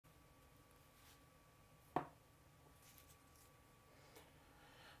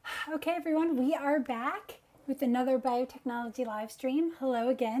Okay, everyone, we are back with another biotechnology live stream. Hello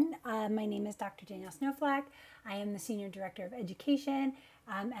again. My name is Dr. Danielle Snowflack. I am the Senior Director of Education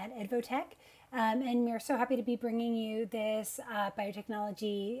at Edvotek. And we're so happy to be bringing you this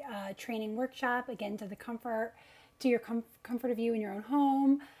biotechnology training workshop, again, to your comfort of you in your own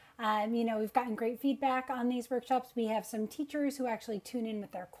home. We've gotten great feedback on these workshops. We have some teachers who actually tune in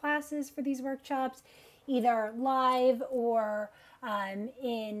with their classes for these workshops, either live or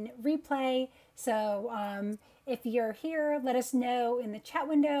in replay. So if you're here, let us know in the chat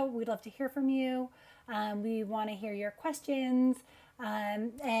window. We'd love to hear from you. We want to hear your questions.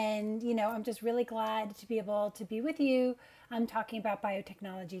 I'm just really glad to be able to be with you. I'm talking about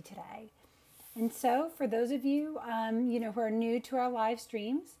biotechnology today. And so for those of you, who are new to our live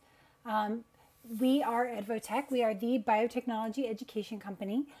streams, we are Edvotek. We are the biotechnology education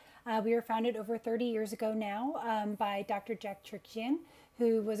company. We were founded over 30 years ago now by Dr. Jack Trickjian,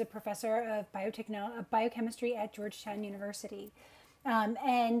 who was a professor of biochemistry at Georgetown University.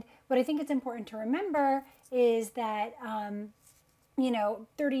 And what I think it's important to remember is that,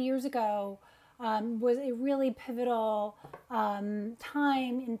 30 years ago was a really pivotal time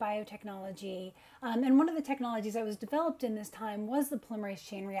in biotechnology. And one of the technologies that was developed in this time was the polymerase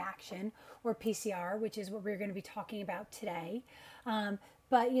chain reaction, or PCR, which is what we're going to be talking about today.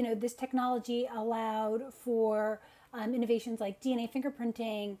 But this technology allowed for innovations like DNA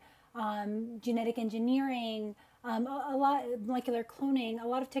fingerprinting, genetic engineering, a lot molecular cloning, a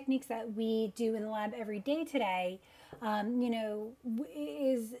lot of techniques that we do in the lab every day today,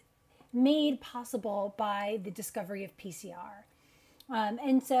 is made possible by the discovery of PCR.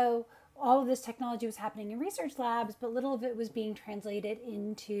 And so all of this technology was happening in research labs, but little of it was being translated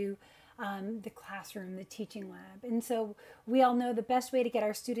into the classroom, the teaching lab. And so we all know the best way to get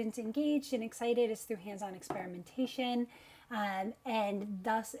our students engaged and excited is through hands-on experimentation, and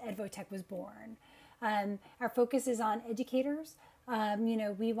thus Edvotek was born. Our focus is on educators.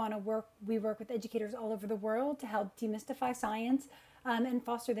 We work with educators all over the world to help demystify science and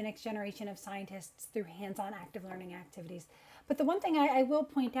foster the next generation of scientists through hands-on active learning activities. But the one thing I will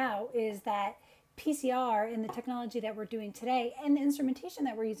point out is that PCR and the technology that we're doing today and the instrumentation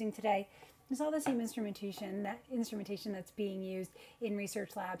that we're using today is all the same instrumentation that's being used in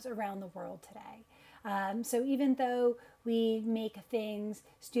research labs around the world today. So even though we make things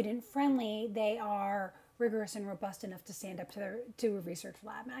student-friendly, they are rigorous and robust enough to stand up to a research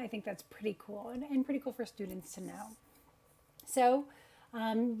lab. And I think that's pretty cool and pretty cool for students to know. So,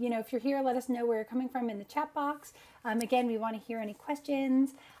 if you're here, let us know where you're coming from in the chat box. Again, we want to hear any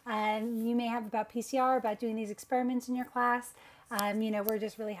questions you may have about PCR, about doing these experiments in your class. We're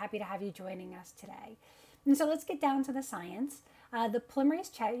just really happy to have you joining us today. And so let's get down to the science. The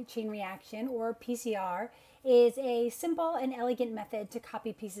polymerase chain reaction, or PCR, is a simple and elegant method to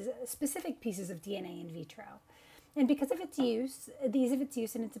copy specific pieces of DNA in vitro. And because of its use and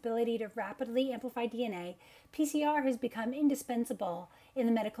its ability to rapidly amplify DNA, PCR has become indispensable in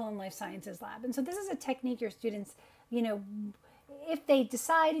the medical and life sciences lab. And so this is a technique your students, if they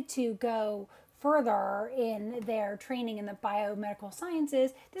decide to go further in their training in the biomedical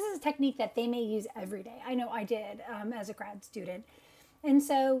sciences, this is a technique that they may use every day. I know I did as a grad student. And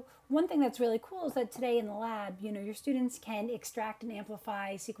so one thing that's really cool is that today in the lab, your students can extract and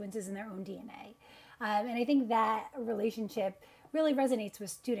amplify sequences in their own DNA. And I think that relationship really resonates with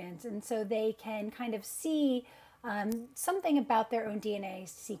students. And so they can kind of see something about their own DNA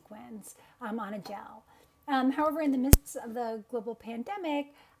sequence on a gel. However, in the midst of the global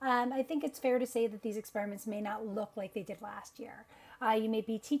pandemic, I think it's fair to say that these experiments may not look like they did last year. You may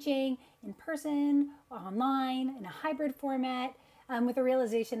be teaching in person, online, in a hybrid format, with the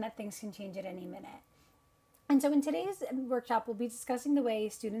realization that things can change at any minute. And so in today's workshop, we'll be discussing the way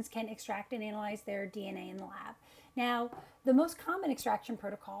students can extract and analyze their DNA in the lab. Now, the most common extraction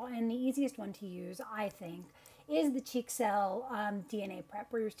protocol and the easiest one to use, I think, is the cheek cell DNA prep,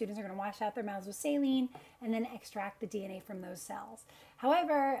 where your students are going to wash out their mouths with saline and then extract the DNA from those cells.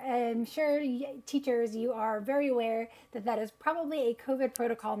 However, I'm sure teachers, you are very aware that that is probably a COVID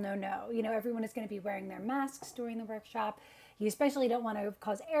protocol no-no. Everyone is going to be wearing their masks during the workshop. You especially don't want to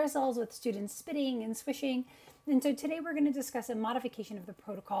cause aerosols with students spitting and swishing. And so today we're going to discuss a modification of the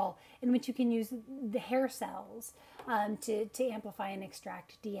protocol in which you can use the hair cells to amplify and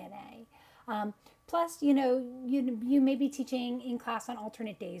extract DNA. Plus, you may be teaching in class on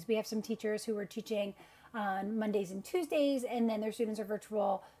alternate days. We have some teachers who are teaching on Mondays and Tuesdays, and then their students are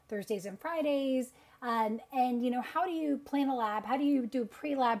virtual Thursdays and Fridays. And how do you plan a lab? How do you do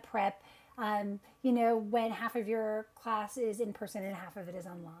pre-lab prep? When half of your class is in person and half of it is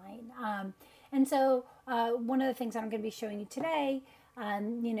online. And so one of the things that I'm going to be showing you today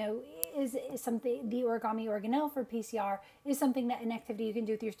you know, is something, the Origami Organelle for PCR is something that an activity you can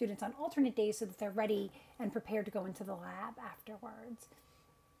do with your students on alternate days so that they're ready and prepared to go into the lab afterwards.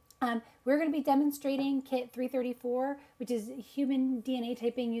 We're going to be demonstrating kit 334, which is human DNA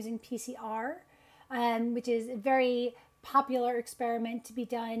typing using PCR, which is a very popular experiment to be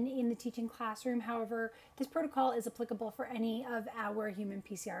done in the teaching classroom. However, this protocol is applicable for any of our human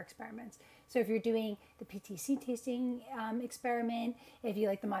PCR experiments. So if you're doing the PTC tasting experiment, if you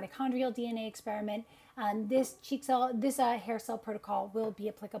like the mitochondrial DNA experiment, this hair cell protocol will be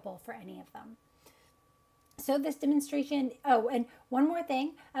applicable for any of them. So this demonstration, oh, and one more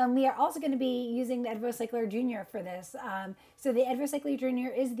thing, we are also going to be using the EdvoCycler Jr for this. So the EdvoCycler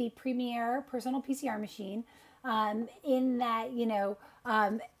Jr is the premier personal PCR machine, in that, you know,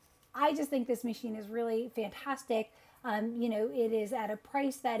 I just think this machine is really fantastic. You know, it is at a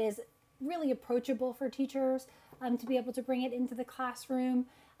price that is really approachable for teachers to be able to bring it into the classroom.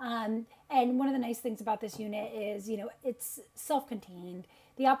 And one of the nice things about this unit is, you know, it's self-contained.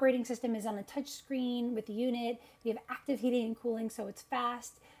 The operating system is on a touch screen with the unit. We have active heating and cooling, so it's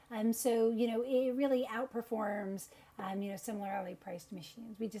fast. So, you know, it really outperforms, you know, similarly priced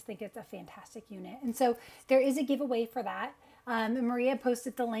machines. We just think it's a fantastic unit. And so there is a giveaway for that. Maria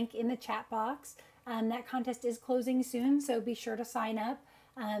posted the link in the chat box. That contest is closing soon, so be sure to sign up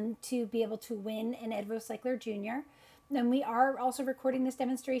to be able to win an EdvoCycler Jr. And we are also recording this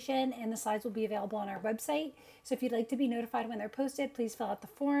demonstration, and the slides will be available on our website. So if you'd like to be notified when they're posted, please fill out the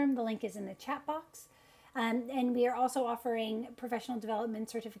form. The link is in the chat box. And we are also offering professional development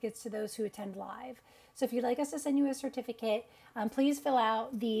certificates to those who attend live. So if you'd like us to send you a certificate, please fill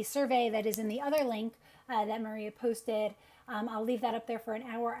out the survey that is in the other link that Maria posted. I'll leave that up there for an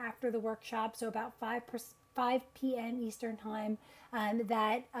hour after the workshop, so about 5 p.m. Eastern time.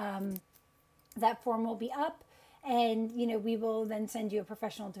 That form will be up. And, you know, we will then send you a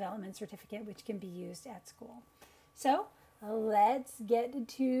professional development certificate, which can be used at school. So let's get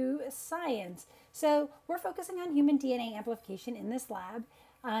to science. So we're focusing on human DNA amplification in this lab.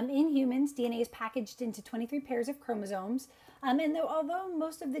 In humans, DNA is packaged into 23 pairs of chromosomes. And although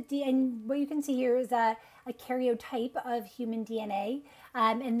most of the DNA, what you can see here is a karyotype of human DNA.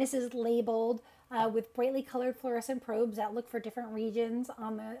 And this is labeled with brightly colored fluorescent probes that look for different regions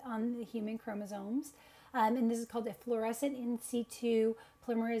on the human chromosomes. And this is called a fluorescent in situ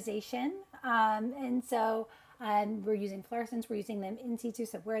polymerization. And so we're using fluorescents, we're using them in situ,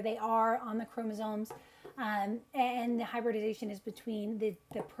 so where they are on the chromosomes. And the hybridization is between the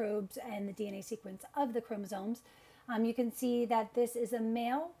probes and the DNA sequence of the chromosomes. You can see that this is a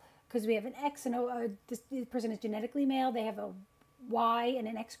male because we have an X and this person is genetically male. They have a Y and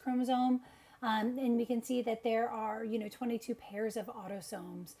an X chromosome. And we can see that there are, you know, 22 pairs of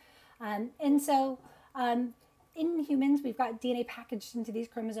autosomes. And so in humans, we've got DNA packaged into these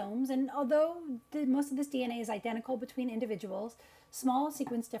chromosomes, and although most of this DNA is identical between individuals, small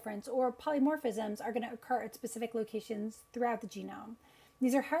sequence difference or polymorphisms are going to occur at specific locations throughout the genome.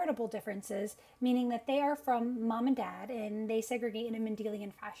 These are heritable differences, meaning that they are from mom and dad, and they segregate in a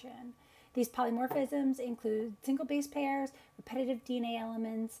Mendelian fashion. These polymorphisms include single base pairs, repetitive DNA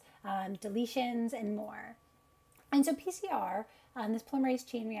elements, deletions, and more. And so PCR, this polymerase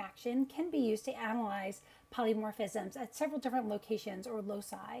chain reaction, can be used to analyze polymorphisms at several different locations or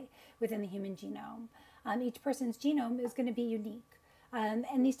loci within the human genome. Each person's genome is going to be unique.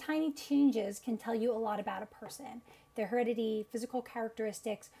 And these tiny changes can tell you a lot about a person, their heredity, physical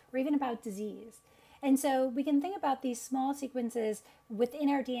characteristics, or even about disease. And so we can think about these small sequences within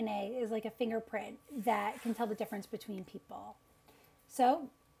our DNA as like a fingerprint that can tell the difference between people. So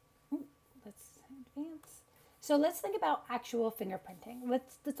let's advance. So let's think about actual fingerprinting.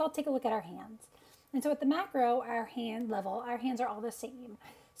 Let's all take a look at our hands. And so at the macro, our hand level, our hands are all the same.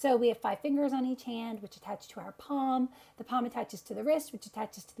 So we have 5 fingers on each hand, which attach to our palm. The palm attaches to the wrist, which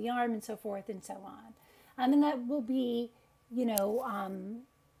attaches to the arm, and so forth and so on. And that will be, you know,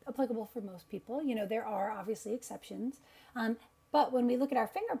 applicable for most people. You know, there are obviously exceptions. But when we look at our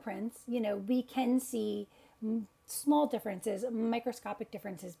fingerprints, you know, we can see small differences, microscopic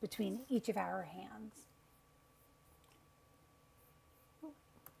differences between each of our hands.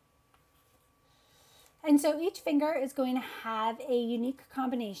 And so each finger is going to have a unique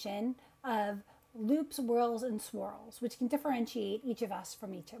combination of loops, whorls, and swirls, which can differentiate each of us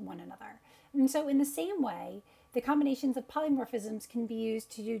from one another. And so in the same way, the combinations of polymorphisms can be used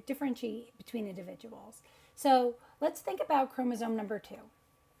to differentiate between individuals. So let's think about chromosome number 2.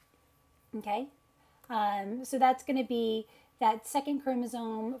 Okay, so that's going to be that second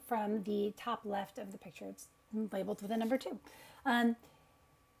chromosome from the top left of the picture. It's labeled with a number 2.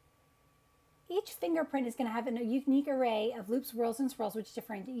 each fingerprint is going to have a unique array of loops, whorls, and swirls, which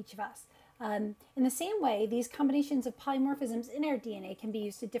differentiate each of us. In the same way, these combinations of polymorphisms in our DNA can be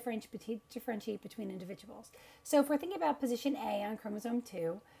used to differentiate between individuals. So if we're thinking about position A on chromosome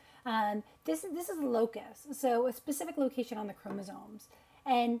 2, this is a locus, so a specific location on the chromosomes.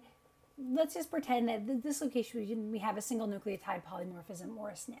 And let's just pretend that this location we have a single nucleotide polymorphism, or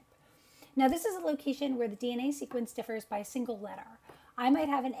a SNP. Now this is a location where the DNA sequence differs by a single letter. I might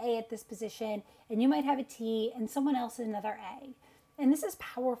have an A at this position, and you might have a T, and someone else another A. And this is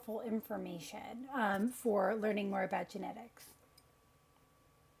powerful information for learning more about genetics.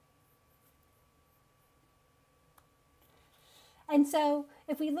 And so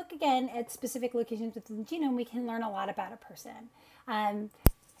if we look again at specific locations within the genome, we can learn a lot about a person.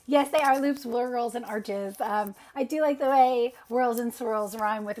 Yes, they are loops, whorls, and arches. I do like the way whorls and swirls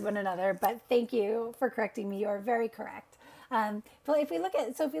rhyme with one another, but thank you for correcting me. You are very correct. But if we look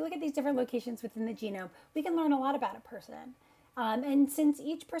at these different locations within the genome, we can learn a lot about a person. And since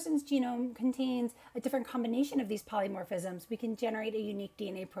each person's genome contains a different combination of these polymorphisms, we can generate a unique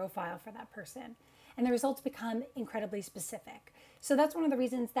DNA profile for that person. And the results become incredibly specific. So that's one of the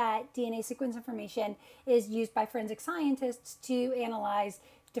reasons that DNA sequence information is used by forensic scientists to analyze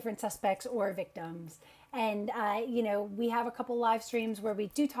different suspects or victims. And, we have a couple live streams where we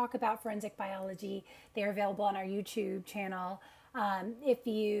do talk about forensic biology. They're available on our YouTube channel. If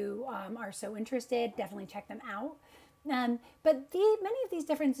you are so interested, definitely check them out. But many of these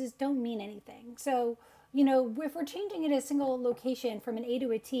differences don't mean anything. So, if we're changing it a single location from an A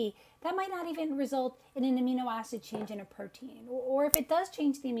to a T, that might not even result in an amino acid change in a protein. Or if it does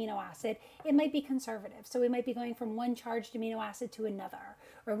change the amino acid, it might be conservative. So we might be going from one charged amino acid to another,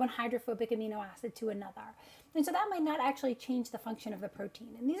 or one hydrophobic amino acid to another. And so that might not actually change the function of the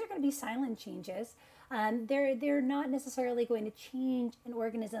protein. And these are going to be silent changes. They're not necessarily going to change an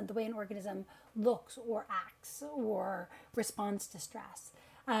organism, the way an organism looks or acts or responds to stress.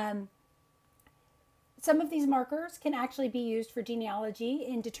 Some of these markers can actually be used for genealogy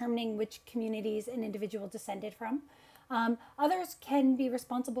in determining which communities an individual descended from. Others can be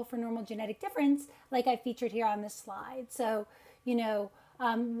responsible for normal genetic difference, like I featured here on this slide. So,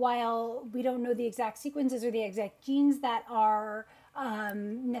 while we don't know the exact sequences or the exact genes that are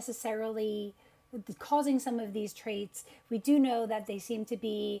necessarily causing some of these traits, we do know that they seem to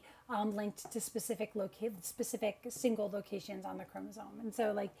be linked to specific single locations on the chromosome. And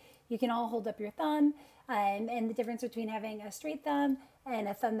so, like, you can all hold up your thumb, and the difference between having a straight thumb and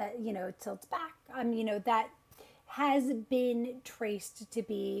a thumb that tilts back, that has been traced to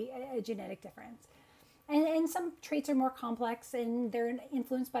be a genetic difference. And some traits are more complex, and they're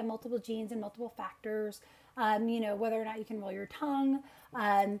influenced by multiple genes and multiple factors. Whether or not you can roll your tongue,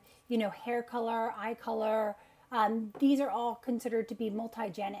 hair color, eye color. These are all considered to be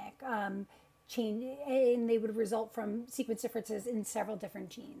multigenic change, and they would result from sequence differences in several different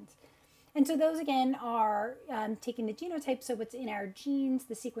genes. And so those, again, are taking the genotype, so what's in our genes,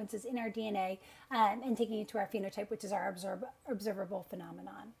 the sequences in our DNA, and taking it to our phenotype, which is our observable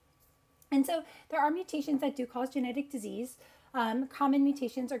phenomenon. And so there are mutations that do cause genetic disease. Common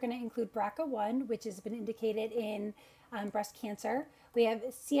mutations are going to include BRCA1, which has been indicated in breast cancer. We have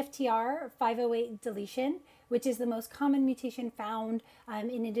CFTR 508 deletion, which is the most common mutation found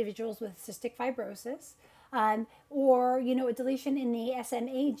in individuals with cystic fibrosis, or a deletion in the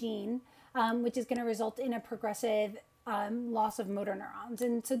SMA gene, which is going to result in a progressive loss of motor neurons.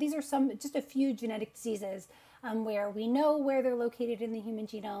 And so these are just a few genetic diseases where we know where they're located in the human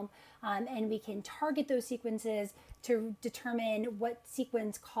genome, and we can target those sequences to determine what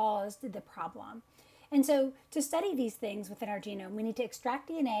sequence caused the problem. And so to study these things within our genome, we need to extract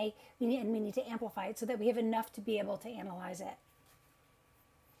DNA, and we need to amplify it so that we have enough to be able to analyze it.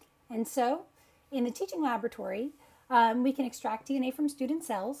 And so in the teaching laboratory, we can extract DNA from student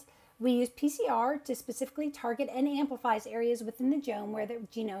cells. We use PCR to specifically target and amplify areas within the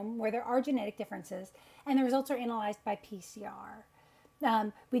genome where there are genetic differences, and the results are analyzed by PCR.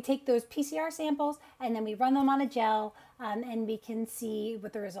 We take those PCR samples and then we run them on a gel, and we can see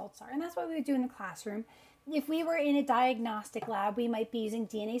what the results are. And that's what we would do in the classroom. If we were in a diagnostic lab, we might be using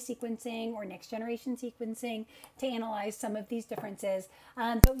DNA sequencing or next generation sequencing to analyze some of these differences.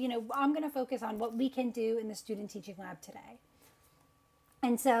 But I'm going to focus on what we can do in the student teaching lab today.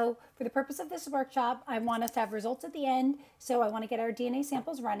 And so for the purpose of this workshop, I want us to have results at the end. So I want to get our DNA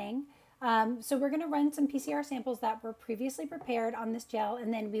samples running. So we're going to run some PCR samples that were previously prepared on this gel,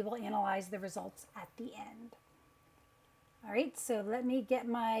 and then we will analyze the results at the end. All right, so let me get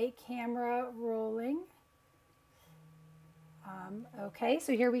my camera rolling. Okay,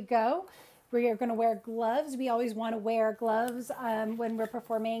 so here we go. We are going to wear gloves. We always want to wear gloves when we're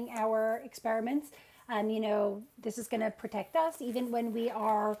performing our experiments. This is going to protect us even when we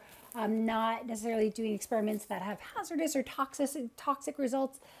are not necessarily doing experiments that have hazardous or toxic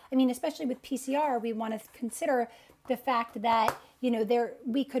results. Especially with PCR, we want to consider the fact that,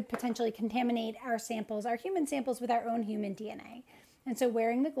 we could potentially contaminate our samples, our human samples, with our own human DNA. And so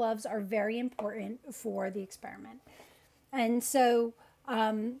wearing the gloves are very important for the experiment. And so,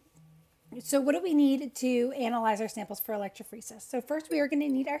 what do we need to analyze our samples for electrophoresis? So first we are going to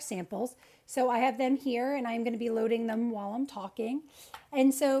need our samples. So I have them here and I'm going to be loading them while I'm talking.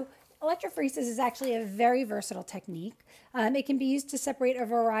 And so electrophoresis is actually a very versatile technique. It can be used to separate a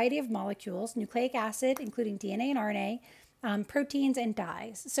variety of molecules, nucleic acid, including DNA and RNA, proteins, and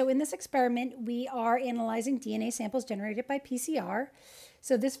dyes. So in this experiment, we are analyzing DNA samples generated by PCR.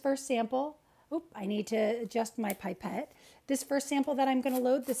 So this first sample, I need to adjust my pipette. This first sample that I'm going to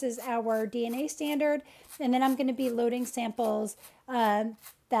load, this is our DNA standard, and then I'm going to be loading samples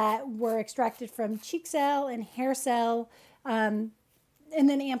that were extracted from cheek cell and hair cell, and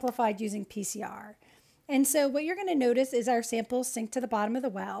then amplified using PCR. And so what you're going to notice is our samples sink to the bottom of the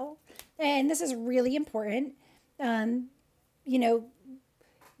well, and this is really important.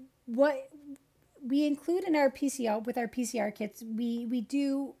 What we include in our PCR, with our PCR kits, we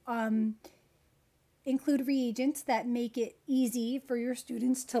do include reagents that make it easy for your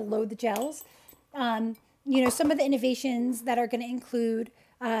students to load the gels. Some of the innovations that are going to include,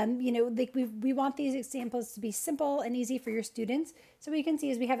 we want these samples to be simple and easy for your students. So what you can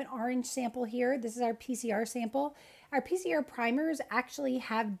see is we have an orange sample here. This is our PCR sample. Our PCR primers actually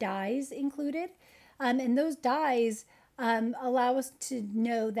have dyes included, and those dyes allow us to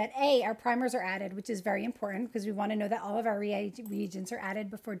know that our primers are added, which is very important because we want to know that all of our reagents are added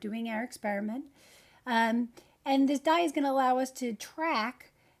before doing our experiment. And this dye is going to allow us to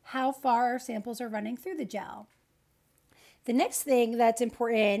track how far our samples are running through the gel. The next thing that's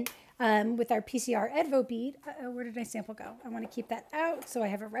important with our PCR Edvo bead, where did my sample go? I want to keep that out so I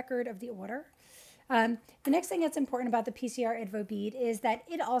have a record of the order. The next thing that's important about the PCR Edvo bead is that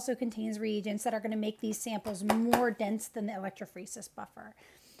it also contains reagents that are going to make these samples more dense than the electrophoresis buffer.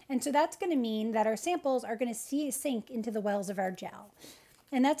 And so that's going to mean that our samples are going to sink into the wells of our gel.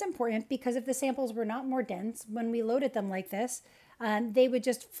 And that's important because if the samples were not more dense, when we loaded them like this, they would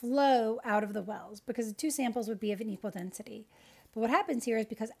just flow out of the wells because the two samples would be of an equal density. But what happens here is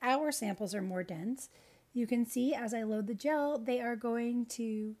because our samples are more dense, you can see as I load the gel, they are going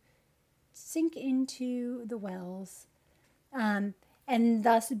to sink into the wells and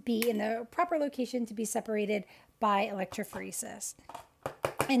thus be in the proper location to be separated by electrophoresis.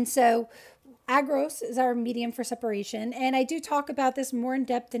 And so agarose is our medium for separation, and I do talk about this more in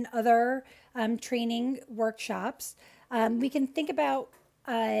depth in other training workshops. We can think about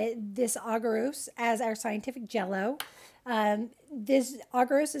this agarose as our scientific jello. This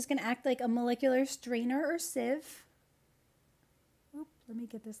agarose is going to act like a molecular strainer or sieve. Let me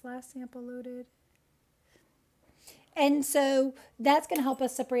get this last sample loaded. And so that's going to help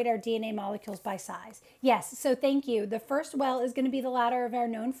us separate our DNA molecules by size. Yes, so thank you. The first well is going to be the ladder of our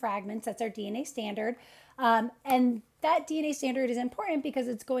known fragments. That's our DNA standard. And that DNA standard is important because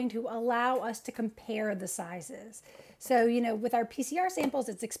it's going to allow us to compare the sizes. So, with our PCR samples,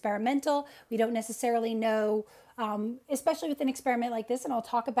 it's experimental. We don't necessarily know, especially with an experiment like this, and I'll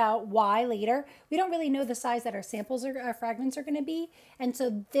talk about why later, we don't really know the size that our samples or our fragments are going to be. And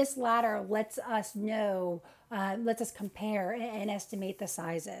so this ladder lets us know, lets us compare and estimate the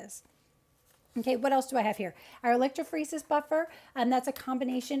sizes. Okay, what else do I have here? Our electrophoresis buffer, that's a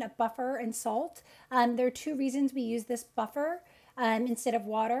combination of buffer and salt. There are two reasons we use this buffer instead of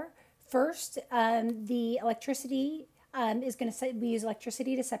water. First, the electricity is going to, we use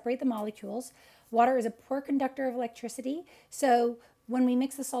electricity to separate the molecules. Water is a poor conductor of electricity, so when we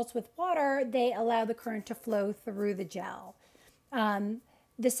mix the salts with water, they allow the current to flow through the gel.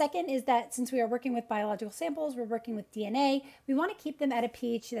 The second is that since we are working with biological samples, we're working with DNA, we want to keep them at a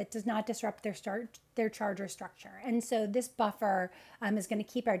pH that does not disrupt their charge or structure. And so this buffer is going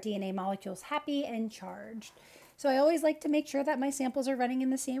to keep our DNA molecules happy and charged. So I always like to make sure that my samples are running in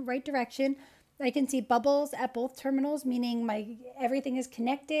the same right direction. I can see bubbles at both terminals, meaning everything is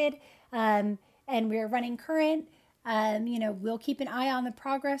connected and we're running current. We'll keep an eye on the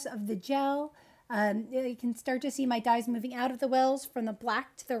progress of the gel. You can start to see my dyes moving out of the wells from the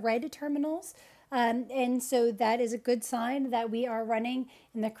black to the red terminals. And so that is a good sign that we are running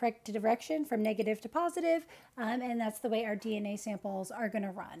in the correct direction from negative to positive. And that's the way our DNA samples are going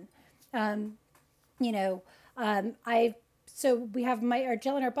to run. So we have our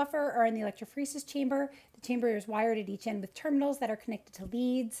gel and our buffer are in the electrophoresis chamber. The chamber is wired at each end with terminals that are connected to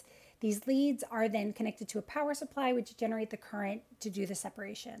leads. These leads are then connected to a power supply, which generate the current to do the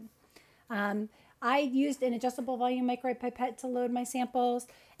separation. I used an adjustable volume micropipette to load my samples.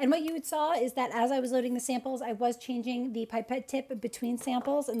 And what you saw is that as I was loading the samples, I was changing the pipette tip between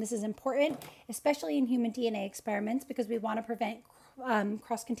samples. And this is important, especially in human DNA experiments, because we want to prevent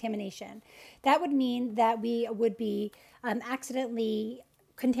cross-contamination. That would mean that we would be accidentally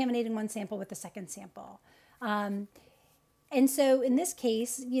contaminating one sample with the second sample. And so in this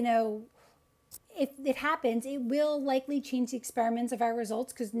case, you know, if it happens, it will likely change the experiments of our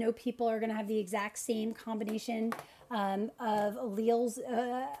results because no people are going to have the exact same combination of alleles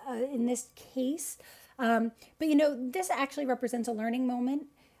in this case. But, you know, this actually represents a learning moment.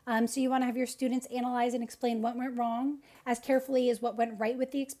 So you want to have your students analyze and explain what went wrong as carefully as what went right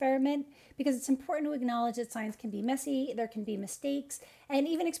with the experiment, because it's important to acknowledge that science can be messy, there can be mistakes, and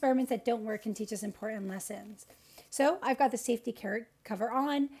even experiments that don't work can teach us important lessons. So I've got the safety cover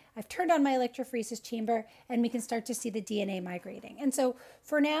on, I've turned on my electrophoresis chamber, and we can start to see the DNA migrating. And so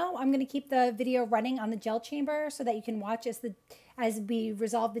for now, I'm going to keep the video running on the gel chamber so that you can watch as we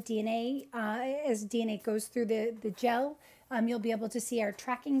resolve the DNA, as DNA goes through the gel. You'll be able to see our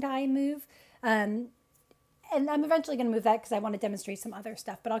tracking die move. And I'm eventually going to move that because I want to demonstrate some other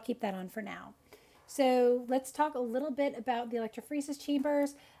stuff, but I'll keep that on for now. So let's talk a little bit about the electrophoresis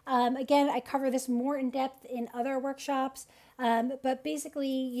chambers. Again, I cover this more in depth in other workshops, but basically,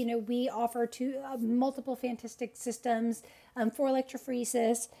 you know, we offer multiple fantastic systems for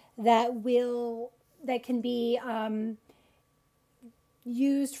electrophoresis that can be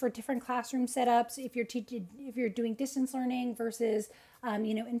used for different classroom setups. If you're doing distance learning versus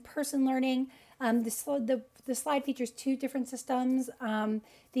you know, in-person learning. The slide features two different systems.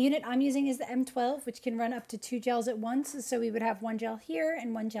 The unit I'm using is the M12, which can run up to 2 gels at once. So we would have 1 gel here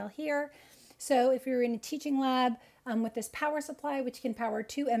and 1 gel here. So if you're in a teaching lab with this power supply, which can power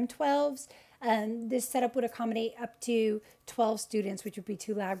 2 M12s, this setup would accommodate up to 12 students, which would be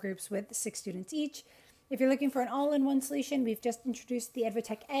 2 lab groups with 6 students each. If you're looking for an all-in-one solution, we've just introduced the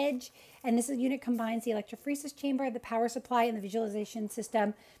Edvotek Edge, and this unit combines the electrophoresis chamber, the power supply, and the visualization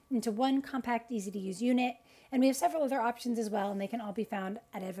system into one compact, easy-to-use unit. And we have several other options as well, and they can all be found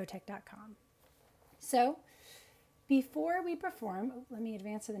at edvotek.com. So before we perform, let me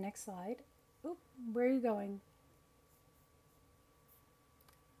advance to the next slide. Where are you going?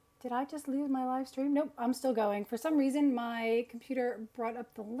 Did I just lose my live stream? Nope, I'm still going. For some reason, my computer brought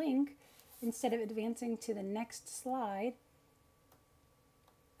up the link instead of advancing to the next slide.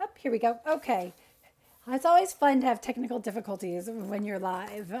 Here we go. Okay. It's always fun to have technical difficulties when you're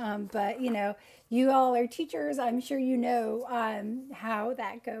live, but you know, you all are teachers. I'm sure you know how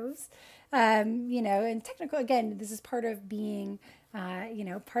that goes. You know, and technical, again, this is part of being, you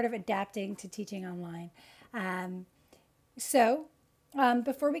know, part of adapting to teaching online.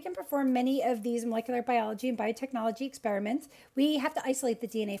 Before we can perform many of these molecular biology and biotechnology experiments, we have to isolate the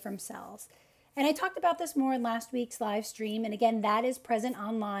DNA from cells. And I talked about this more in last week's live stream. And again, that is present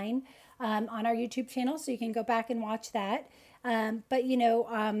online on our YouTube channel, so you can go back and watch that. But, you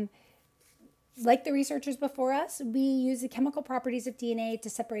know, like the researchers before us, we use the chemical properties of DNA to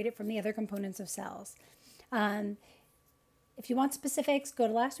separate it from the other components of cells. If you want specifics, go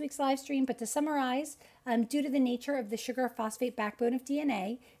to last week's live stream. But to summarize, due to the nature of the sugar phosphate backbone of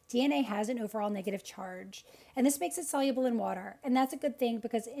DNA, DNA has an overall negative charge. And this makes it soluble in water. And that's a good thing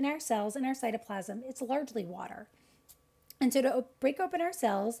because in our cells, in our cytoplasm, it's largely water. And so to break open our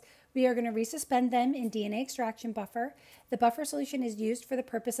cells, we are going to resuspend them in DNA extraction buffer. The buffer solution is used for the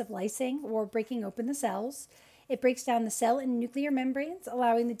purpose of lysing or breaking open the cells. It breaks down the cell and nuclear membranes,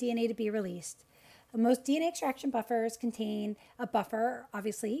 allowing the DNA to be released. Most DNA extraction buffers contain a buffer,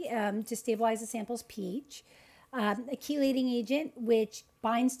 obviously, to stabilize the sample's pH, a chelating agent, which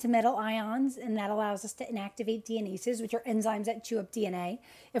binds to metal ions, and that allows us to inactivate DNases, which are enzymes that chew up DNA.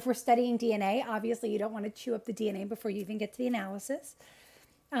 If we're studying DNA, obviously you don't want to chew up the DNA before you even get to the analysis.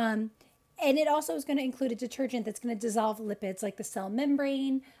 And it also is going to include a detergent that's going to dissolve lipids like the cell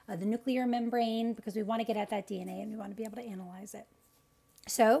membrane, the nuclear membrane, because we want to get at that DNA and we want to be able to analyze it.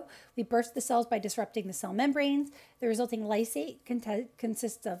 So we burst the cells by disrupting the cell membranes. The resulting lysate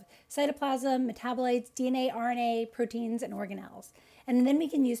consists of cytoplasm, metabolites, DNA, RNA, proteins, and organelles. And then we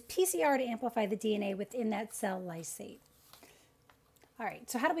can use PCR to amplify the DNA within that cell lysate. All right,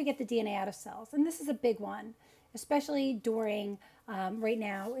 so how do we get the DNA out of cells? And this is a big one, especially during right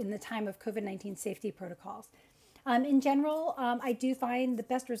now in the time of COVID-19 safety protocols. In general, I do find the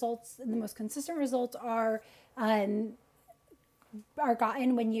best results and the most consistent results are gotten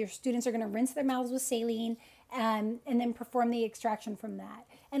when your students are going to rinse their mouths with saline and then perform the extraction from that.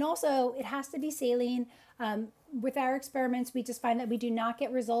 And also, it has to be saline. With our experiments, we just find that we do not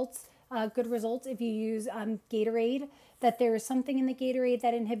get results, good results, if you use Gatorade, that there is something in the Gatorade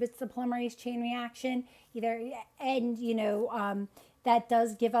that inhibits the polymerase chain reaction, that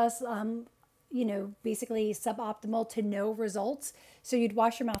does give us, basically suboptimal to no results. So you'd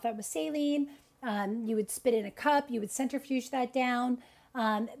wash your mouth out with saline, you would spit in a cup, you would centrifuge that down.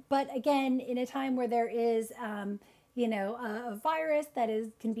 But again, in a time where there is, a virus that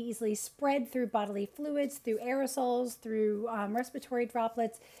can be easily spread through bodily fluids, through aerosols, through respiratory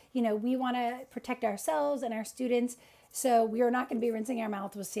droplets, we want to protect ourselves and our students. So we are not going to be rinsing our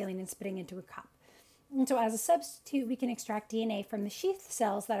mouth with saline and spitting into a cup. And so as a substitute, we can extract DNA from the sheath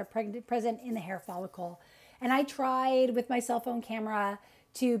cells that are present in the hair follicle. And I tried with my cell phone camera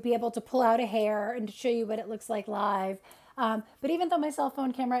to be able to pull out a hair and to show you what it looks like live. But even though my cell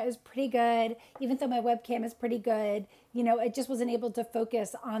phone camera is pretty good, even though my webcam is pretty good, it just wasn't able to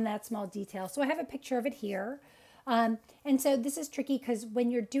focus on that small detail. So I have a picture of it here. And so this is tricky because when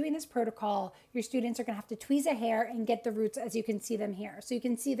you're doing this protocol, your students are going to have to tweeze a hair and get the roots as you can see them here. So you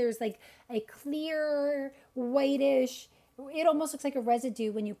can see there's like a clear, whitish, it almost looks like a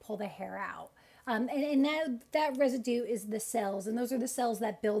residue when you pull the hair out. And that residue is the cells, and those are the cells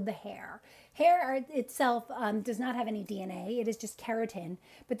that build the hair. Hair itself does not have any DNA. It is just keratin.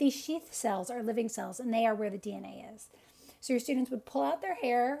 But these sheath cells are living cells, and they are where the DNA is. So your students would pull out their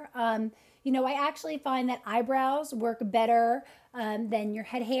hair. I actually find that eyebrows work better than your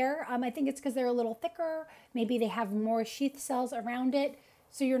head hair. I think it's because they're a little thicker. Maybe they have more sheath cells around it.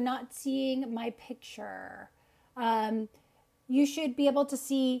 So you're not seeing my picture. You should be able to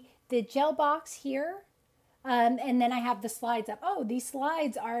see the gel box here. And then I have the slides up. Oh, these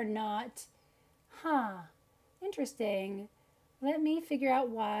slides are not, interesting. Let me figure out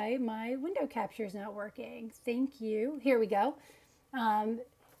why my window capture is not working. Thank you. Here we go.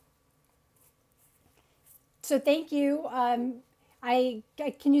 So thank you.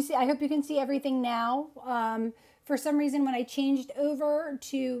 Can you see? I hope you can see everything now. For some reason, when I changed over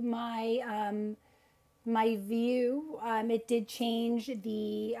to my my view, it did change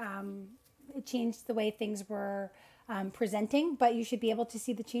the way things were presenting. But you should be able to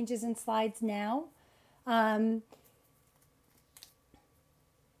see the changes in slides now.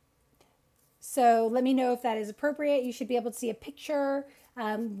 So let me know if that is appropriate. You should be able to see a picture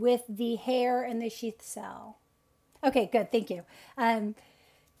with the hair and the sheath cell. Okay, good. Thank you.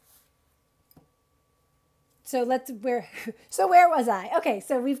 So where was I? Okay,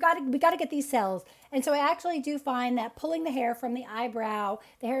 so we got to get these cells. And so I actually do find that pulling the hair from the eyebrow,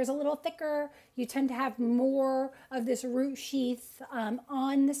 the hair is a little thicker. You tend to have more of this root sheath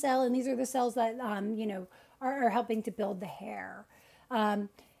on the cell, and these are the cells that are helping to build the hair.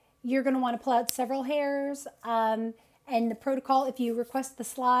 You're going to want to pull out several hairs. And the protocol, if you request the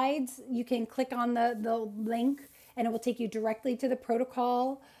slides, you can click on the link and it will take you directly to the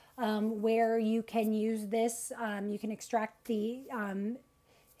protocol where you can use this. You can extract the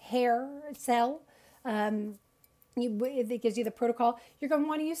hair cell. It gives you the protocol. You're going to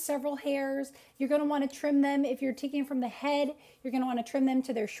want to use several hairs. You're going to want to trim them. If you're taking from the head, you're going to want to trim them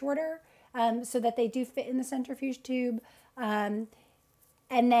to their shorter so that they do fit in the centrifuge tube. And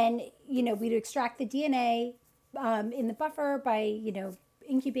then, we'd extract the DNA in the buffer by,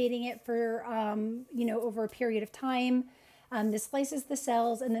 incubating it for, over a period of time. This slices the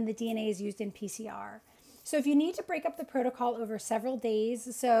cells, and then the DNA is used in PCR. So if you need to break up the protocol over several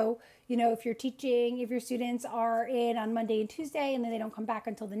days, so, if you're teaching, if your students are in on Monday and Tuesday, and then they don't come back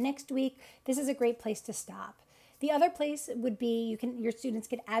until the next week, this is a great place to stop. The other place would be your students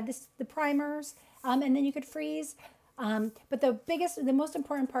could add the primers, and then you could freeze. But the most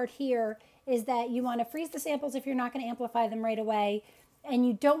important part here is that you want to freeze the samples if you're not going to amplify them right away. And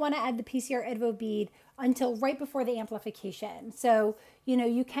you don't want to add the PCR Edvo bead until right before the amplification. So,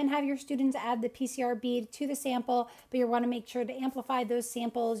 you can have your students add the PCR bead to the sample, but you want to make sure to amplify those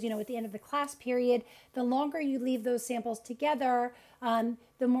samples, at the end of the class period. The longer you leave those samples together,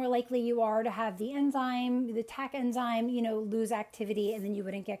 the more likely you are to have the enzyme, the TAC enzyme, lose activity, and then you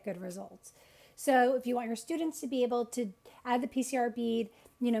wouldn't get good results. So if you want your students to be able to add the PCR bead,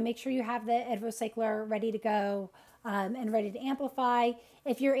 make sure you have the EdvoCycler ready to go and ready to amplify.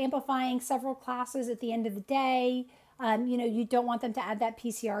 If you're amplifying several classes at the end of the day, you don't want them to add that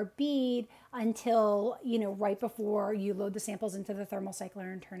PCR bead until, right before you load the samples into the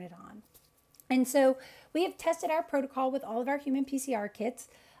thermocycler and turn it on. And so we have tested our protocol with all of our human PCR kits.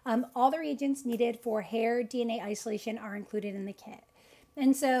 All the reagents needed for hair DNA isolation are included in the kit.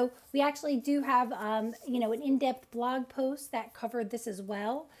 And so we actually do have, you know, an in-depth blog post that covered this as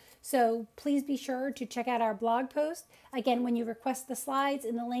well. So please be sure to check out our blog post. Again, when you request the slides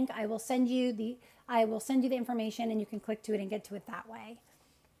in the link, I will send you the information and you can click to it and get to it that way.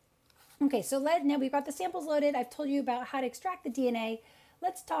 Okay, so now we've got the samples loaded. I've told you about how to extract the DNA.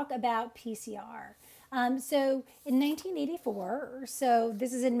 Let's talk about PCR. So in 1984, so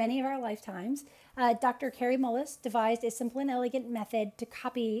this is in many of our lifetimes, Dr. Kary Mullis devised a simple and elegant method to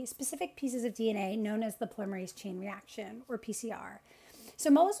copy specific pieces of DNA known as the polymerase chain reaction, or PCR. So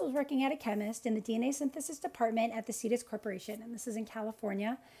Mullis was working at a chemist in the DNA synthesis department at the Cetus Corporation, and this is in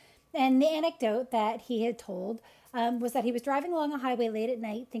California. And the anecdote that he had told was that he was driving along a highway late at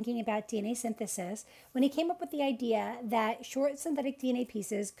night thinking about DNA synthesis when he came up with the idea that short synthetic DNA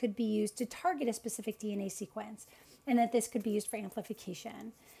pieces could be used to target a specific DNA sequence and that this could be used for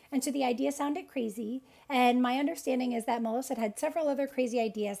amplification. And so the idea sounded crazy, and my understanding is that Mullis had several other crazy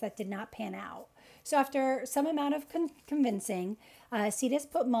ideas that did not pan out. So after some amount of convincing, Cetus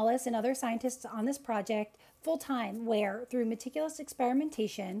put Mullis and other scientists on this project full-time, where through meticulous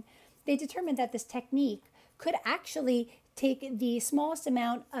experimentation, they determined that this technique could actually take the smallest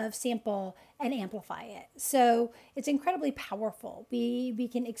amount of sample and amplify it. So it's incredibly powerful. We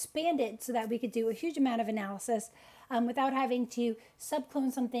can expand it so that we could do a huge amount of analysis without having to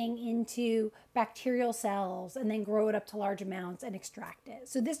subclone something into bacterial cells and then grow it up to large amounts and extract it.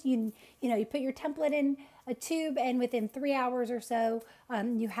 So this, you put your template in a tube, and within 3 hours or so,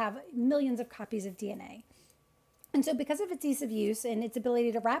 you have millions of copies of DNA. And so because of its ease of use and its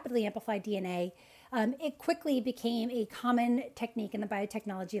ability to rapidly amplify DNA, it quickly became a common technique in the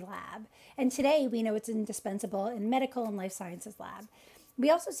biotechnology lab. And today we know it's indispensable in medical and life sciences lab. We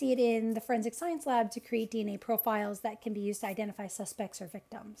also see it in the forensic science lab to create DNA profiles that can be used to identify suspects or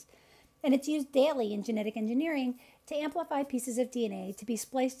victims. And it's used daily in genetic engineering to amplify pieces of DNA to be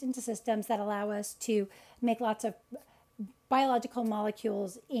spliced into systems that allow us to make lots of biological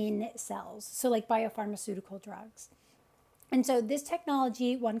molecules in cells, so like biopharmaceutical drugs. And so this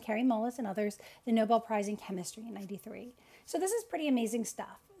technology won Kary Mullis and others the Nobel Prize in Chemistry in '93. So this is pretty amazing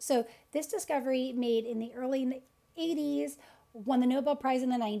stuff. So this discovery made in the early 80s won the Nobel Prize in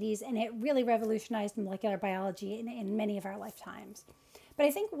the 90s, and it really revolutionized molecular biology in many of our lifetimes. But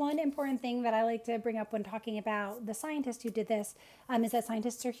I think one important thing that I like to bring up when talking about the scientist who did this is that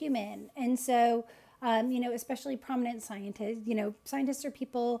scientists are human. And so especially prominent scientists. Scientists are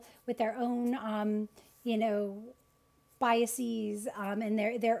people with their own, biases and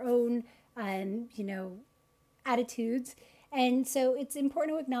their own, attitudes. And so it's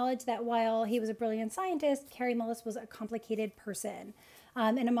important to acknowledge that while he was a brilliant scientist, Kary Mullis was a complicated person.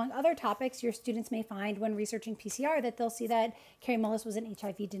 And among other topics, your students may find when researching PCR that they'll see that Kary Mullis was an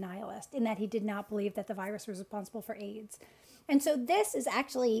HIV denialist, in that he did not believe that the virus was responsible for AIDS. And so this is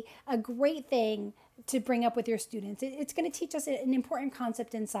actually a great thing to bring up with your students. It's going to teach us an important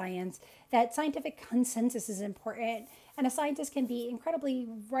concept in science, that scientific consensus is important, and a scientist can be incredibly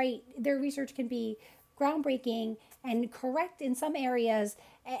right. Their research can be groundbreaking and correct in some areas,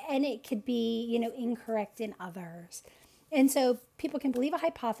 and it could be, incorrect in others. And so people can believe a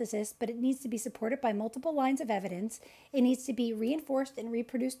hypothesis, but it needs to be supported by multiple lines of evidence. It needs to be reinforced and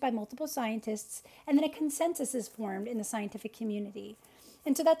reproduced by multiple scientists, and then a consensus is formed in the scientific community.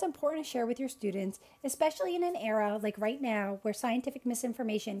 And so that's important to share with your students, especially in an era like right now where scientific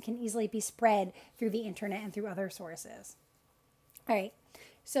misinformation can easily be spread through the internet and through other sources. All right,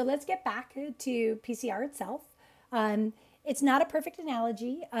 so let's get back to PCR itself. It's not a perfect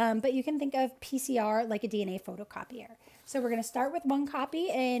analogy, but you can think of PCR like a DNA photocopier. So we're going to start with one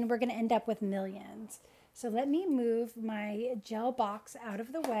copy and we're going to end up with millions. So let me move my gel box out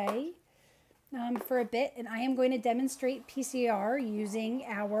of the way for a bit, and I am going to demonstrate PCR using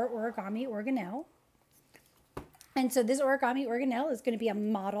our Origami Organelle. And so this Origami Organelle is going to be a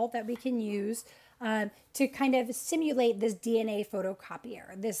model that we can use to kind of simulate this DNA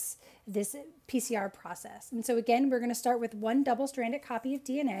photocopier, this PCR process. And so again, we're going to start with one double-stranded copy of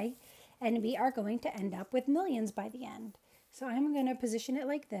DNA, and we are going to end up with millions by the end. So I'm going to position it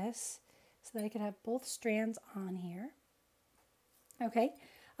like this so that I can have both strands on here. Okay.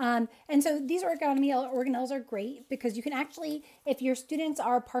 And so these Origami organelles are great because you can actually, if your students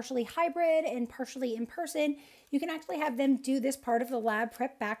are partially hybrid and partially in person, you can actually have them do this part of the lab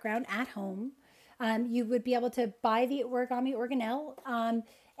prep background at home. You would be able to buy the Origami Organelle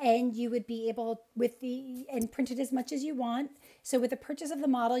and you would be able and print it as much as you want. So with the purchase of the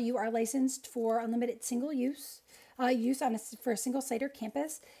model, you are licensed for unlimited single use for a single site or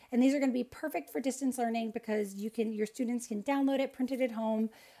campus. And these are going to be perfect for distance learning because your students can download it, print it at home,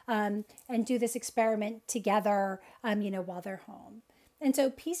 and do this experiment together, while they're home. And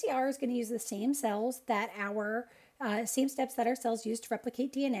so PCR is going to use the same cells that same steps that our cells use to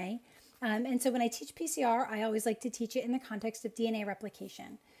replicate DNA. And so when I teach PCR, I always like to teach it in the context of DNA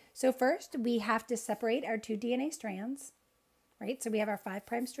replication. So first, we have to separate our 2 DNA strands, right? So we have our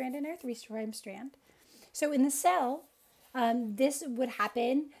 5' strand and our 3' strand. So in the cell, this would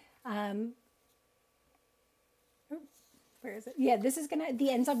happen. Where is it? Yeah, this is the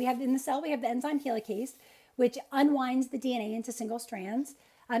enzyme we have in the cell. We have the enzyme helicase, which unwinds the DNA into single strands.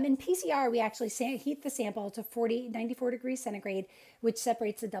 In PCR, we actually heat the sample to 94 degrees centigrade, which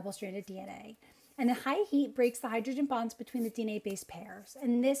separates the double-stranded DNA. And the high heat breaks the hydrogen bonds between the DNA base pairs.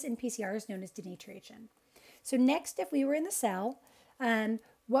 And this in PCR is known as denaturation. So next, if we were in the cell,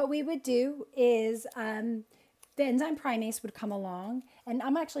 what we would do is the enzyme primase would come along. And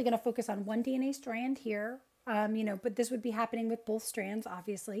I'm actually going to focus on one DNA strand here, but this would be happening with both strands,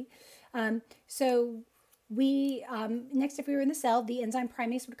 obviously. Next, if we were in the cell, the enzyme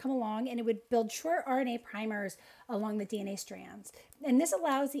primase would come along and it would build short RNA primers along the DNA strands. And this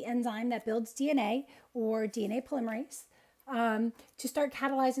allows the enzyme that builds DNA, or DNA polymerase, to start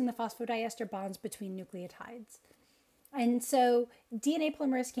catalyzing the phosphodiester bonds between nucleotides. And so DNA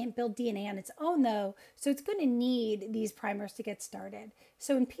polymerase can't build DNA on its own, though, so it's going to need these primers to get started.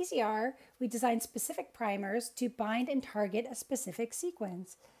 So in PCR, we design specific primers to bind and target a specific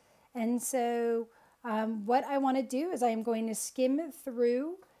sequence. And so what I want to do is I am going to skim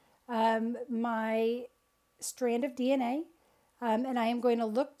through my strand of DNA, and I am going to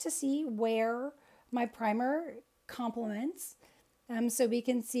look to see where my primer complements. So we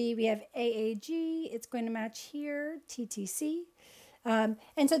can see we have AAG, it's going to match here, TTC. And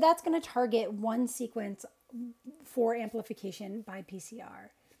so that's going to target one sequence for amplification by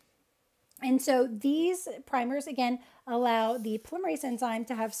PCR. And so these primers, again, allow the polymerase enzyme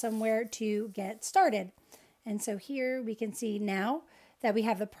to have somewhere to get started. And so here we can see now that we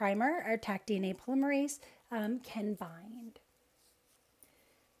have the primer, our Taq DNA polymerase can bind.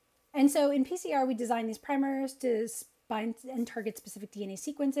 And so in PCR, we design these primers to bind and target specific DNA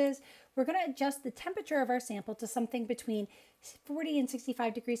sequences. We're going to adjust the temperature of our sample to something between 40 and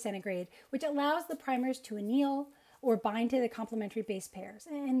 65 degrees centigrade, which allows the primers to anneal or bind to the complementary base pairs,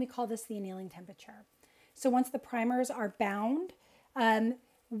 and we call this the annealing temperature. So once the primers are bound,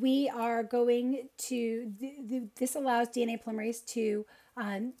 we are going to, this allows DNA polymerase to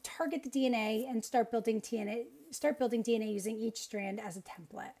target the DNA and start building DNA using each strand as a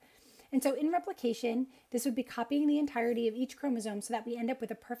template. And so in replication, this would be copying the entirety of each chromosome so that we end up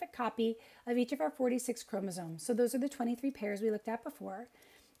with a perfect copy of each of our 46 chromosomes. So those are the 23 pairs we looked at before.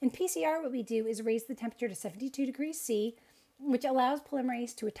 In PCR, what we do is raise the temperature to 72 degrees C, which allows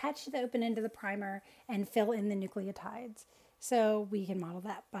polymerase to attach to the open end of the primer and fill in the nucleotides. So we can model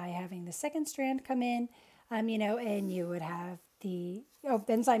that by having the second strand come in, and you would have the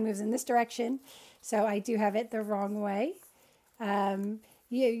enzyme moves in this direction. So I do have it the wrong way.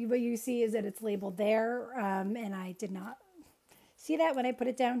 What you see is that it's labeled there, and I did not see that when I put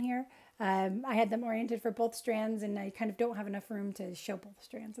it down here. I had them oriented for both strands, and I kind of don't have enough room to show both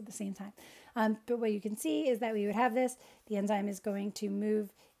strands at the same time. But what you can see is that we would have this. The enzyme is going to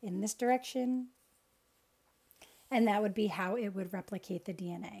move in this direction, and that would be how it would replicate the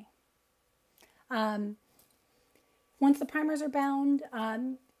DNA. Once the primers are bound,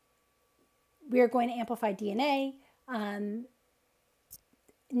 we are going to amplify DNA.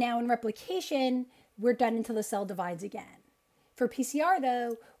 Now in replication, we're done until the cell divides again. For PCR,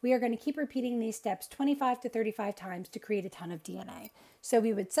 though, we are going to keep repeating these steps 25 to 35 times to create a ton of DNA. So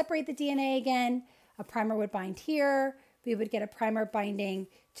we would separate the DNA again. A primer would bind here. We would get a primer binding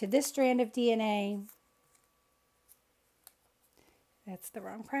to this strand of DNA. That's the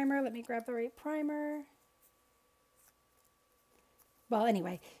wrong primer. Let me grab the right primer. Well,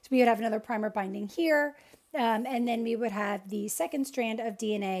 anyway, so we would have another primer binding here. And then we would have the second strand of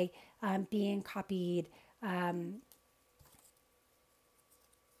DNA being copied. Let's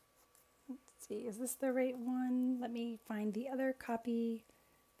see, is this the right one? Let me find the other copy.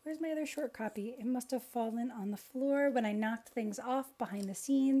 Where's my other short copy? It must have fallen on the floor when I knocked things off behind the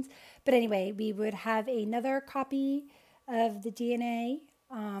scenes. But anyway, we would have another copy of the DNA,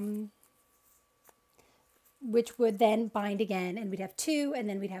 which would then bind again, and we'd have 2, and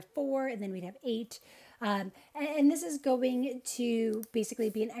then we'd have 4, and then we'd have 8. And this is going to basically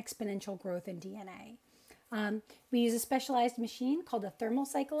be an exponential growth in DNA. We use a specialized machine called a thermal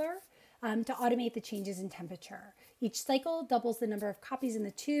cycler to automate the changes in temperature. Each cycle doubles the number of copies in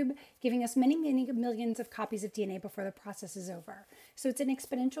the tube, giving us many, many millions of copies of DNA before the process is over. So it's an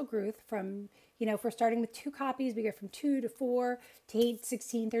exponential growth from, if we're starting with 2 copies, we go from 2 to 4 to 8,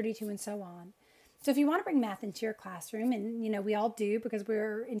 16, 32, and so on. So if you want to bring math into your classroom, and we all do because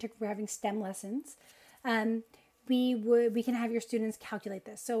we're having STEM lessons, we can have your students calculate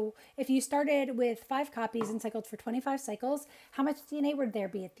this. So if you started with 5 copies and cycled for 25 cycles, how much DNA would there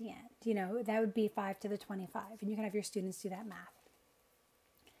be at the end? That would be 5 to the 25, and you can have your students do that math.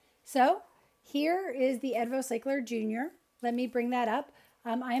 So here is the EdvoCycler Jr. Let me bring that up.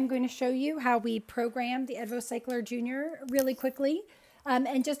 I am going to show you how we programmed the EdvoCycler Jr. really quickly.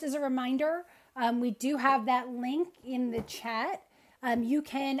 And just as a reminder, we do have that link in the chat. You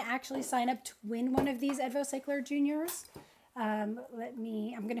can actually sign up to win one of these EdvoCycler Juniors. I'm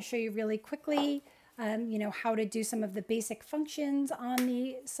going to show you really quickly, how to do some of the basic functions on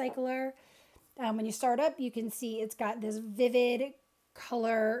the cycler. When you start up, you can see it's got this vivid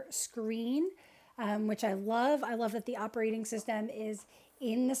color screen, which I love. I love that the operating system is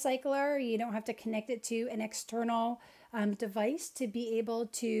in the cycler. You don't have to connect it to an external device to be able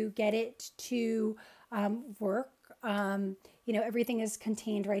to get it to work. Everything is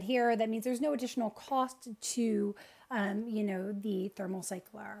contained right here. That means there's no additional cost to, the thermal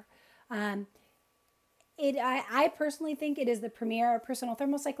cycler. I personally think it is the premier personal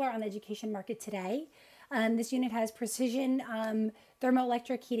thermal cycler on the education market today. This unit has precision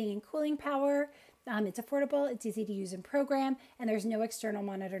thermoelectric heating and cooling power. It's affordable, it's easy to use and program, and there's no external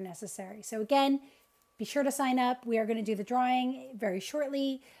monitor necessary. So again, be sure to sign up. We are going to do the drawing very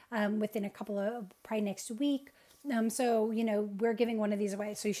shortly, within a couple of, probably next week. We're giving one of these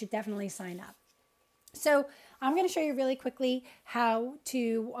away, so you should definitely sign up. So I'm going to show you really quickly how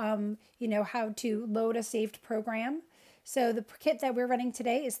to load a saved program. So the kit that we're running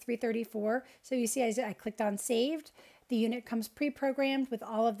today is 334. So you see I clicked on saved. The unit comes pre-programmed with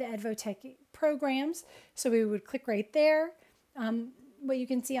all of the Edvotek programs. So we would click right there. What you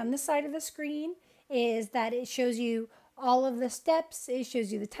can see on this side of the screen is that it shows you all of the steps. It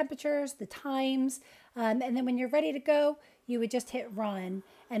shows you the temperatures, the times, and then when you're ready to go, you would just hit run.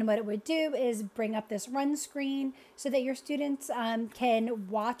 And what it would do is bring up this run screen so that your students can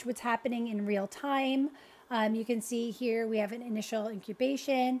watch what's happening in real time. You can see here we have an initial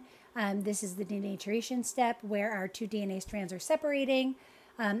incubation. This is the denaturation step where our 2 DNA strands are separating.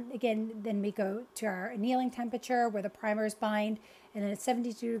 Again, then we go to our annealing temperature where the primers bind, and then at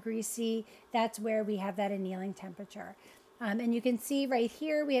 72 degrees C, that's where we have that annealing temperature. And you can see right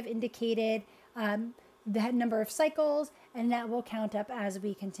here we have indicated the number of cycles, and that will count up as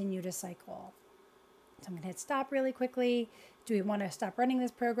we continue to cycle. So I'm going to hit stop really quickly. Do we want to stop running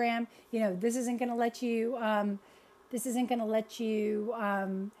this program? This isn't going to let you.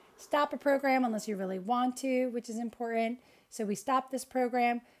 Stop a program unless you really want to, which is important. So we stop this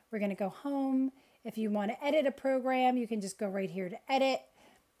program. We're going to go home. If you want to edit a program, you can just go right here to edit,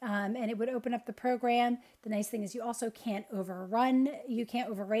 and it would open up the program. The nice thing is you also can't overrun. You can't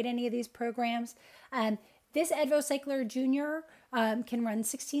overwrite any of these programs. This EdvoCycler Jr. Can run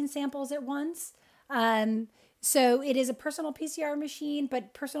 16 samples at once. So it is a personal PCR machine,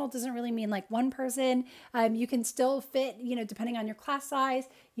 but personal doesn't really mean like one person. You can still fit, depending on your class size,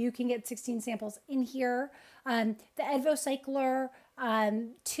 you can get 16 samples in here. The EdvoCycler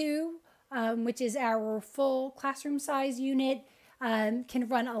 2, which is our full classroom size unit, can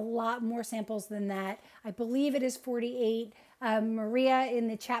run a lot more samples than that. I believe it is 48. Maria in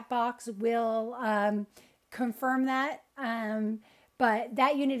the chat box will confirm that. But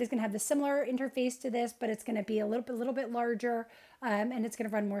that unit is going to have the similar interface to this, but it's going to be a little bit larger, and it's going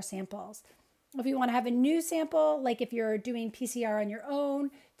to run more samples. If you want to have a new sample, like if you're doing PCR on your own,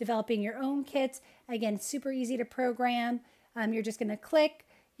 developing your own kits, again, super easy to program. You're just going to click.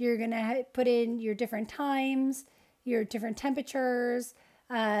 You're going to put in your different times, your different temperatures,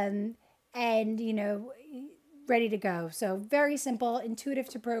 and ready to go. So very simple, intuitive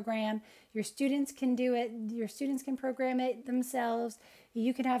to program. Your students can do it. Your students can program it themselves.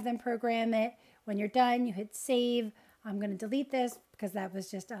 You can have them program it. When you're done, you hit save. I'm going to delete this because that was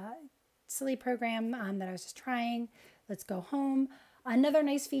just a silly program that I was just trying. Let's go home. Another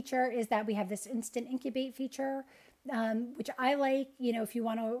nice feature is that we have this instant incubate feature, which I like. If you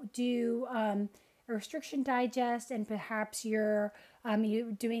want to do a restriction digest and perhaps you're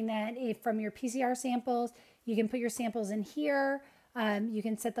doing that from your PCR samples, you can put your samples in here. You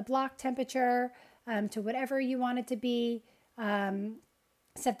can set the block temperature to whatever you want it to be.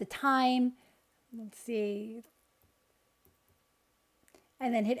 Set the time. Let's see.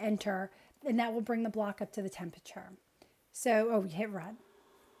 And then hit enter. And that will bring the block up to the temperature. So, hit run.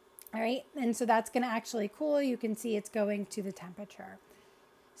 All right. And so that's going to actually cool. You can see it's going to the temperature.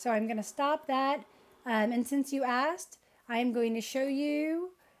 So I'm going to stop that. And since you asked, I'm going to show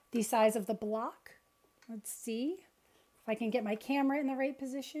you the size of the block. Let's see if I can get my camera in the right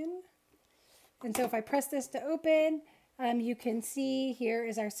position. And so if I press this to open, you can see here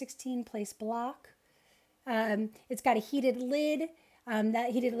is our 16 place block. It's got a heated lid. That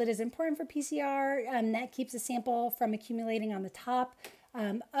heated lid is important for PCR. That keeps the sample from accumulating on the top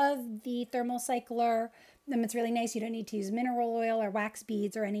of the thermal cycler. It's really nice. You don't need to use mineral oil or wax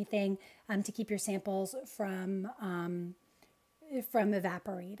beads or anything to keep your samples from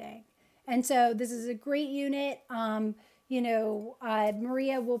evaporating. And so this is a great unit.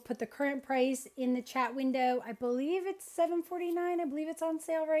 Maria will put the current price in the chat window. I believe it's $7.49. I believe it's on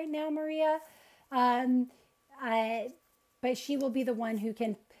sale right now, Maria. But she will be the one who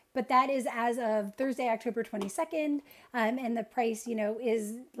can, but that is as of Thursday, October 22nd. And the price,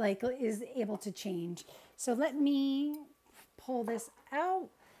 is able to change. So let me pull this out.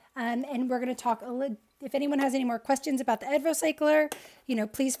 And we're going to talk a little. If anyone has any more questions about the EdvoCycler,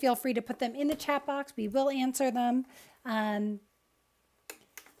 please feel free to put them in the chat box. We will answer them. But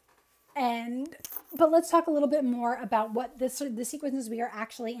let's talk a little bit more about what the sequences we are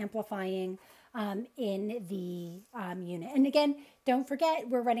actually amplifying in the unit. And again, don't forget,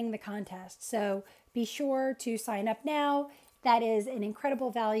 we're running the contest. So be sure to sign up now. That is an incredible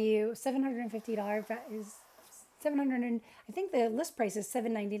value. $750 is I think the list price is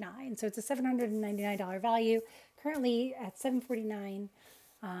 $799. So it's a $799 value, currently at $749.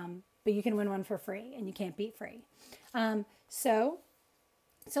 But you can win one for free, and you can't beat free. So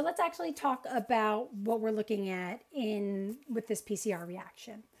let's actually talk about what we're looking at with this PCR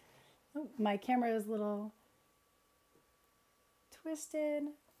reaction. Oh, my camera is a little twisted.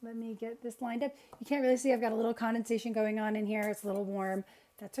 Let me get this lined up. You can't really see, I've got a little condensation going on in here. It's a little warm.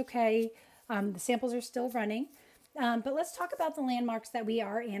 That's okay. The samples are still running. But let's talk about the landmarks that we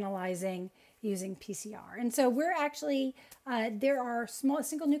are analyzing using PCR. And so we're actually, there are small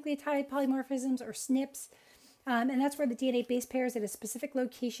single nucleotide polymorphisms, or SNPs, and that's where the DNA base pairs at a specific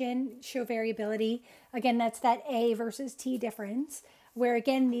location show variability. Again, that's that A versus T difference, where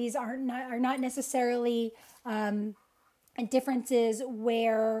again, these are not necessarily differences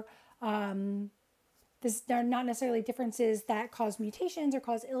where they're not necessarily differences that cause mutations or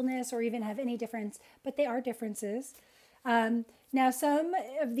cause illness or even have any difference, but they are differences. Now, some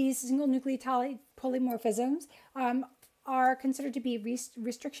of these single nucleotide polymorphisms are considered to be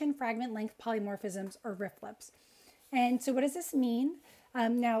restriction fragment length polymorphisms, or RFLPs. And so what does this mean?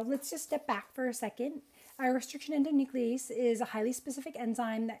 Now, let's just step back for a second. A restriction endonuclease is a highly specific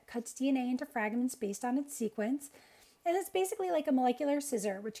enzyme that cuts DNA into fragments based on its sequence. And it's basically like a molecular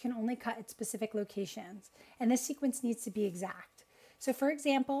scissor, which can only cut at specific locations. And this sequence needs to be exact. So for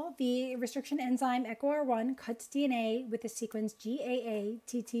example, the restriction enzyme EcoR1 cuts DNA with the sequence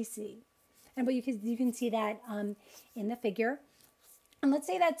GAA-TTC. And you can see that in the figure. And let's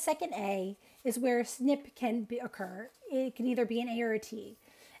say that second A is where a SNP can occur. It can either be an A or a T.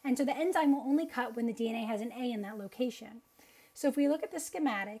 And so the enzyme will only cut when the DNA has an A in that location. So if we look at the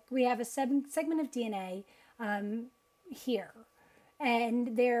schematic, we have a segment of DNA here,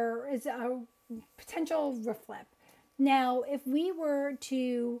 and there is a potential RFLP. Now, if we were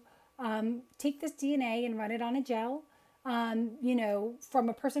to take this DNA and run it on a gel, from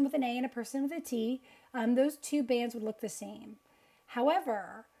a person with an A and a person with a T, those two bands would look the same.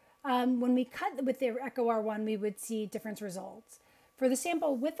 However, when we cut with the EcoR1, we would see different results. For the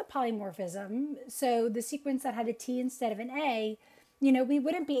sample with the polymorphism, so the sequence that had a T instead of an A, we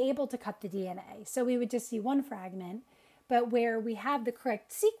wouldn't be able to cut the DNA. So we would just see one fragment. But where we have the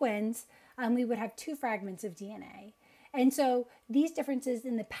correct sequence, we would have two fragments of DNA. And so these differences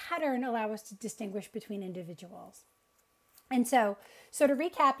in the pattern allow us to distinguish between individuals. And so to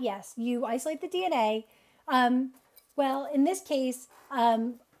recap, yes, you isolate the DNA. Well, in this case,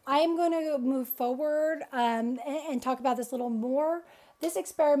 I'm going to move forward and talk about this a little more. This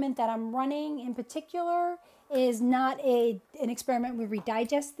experiment that I'm running in particular is not an experiment where we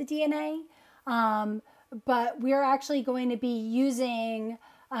digest the DNA, but we're actually going to be using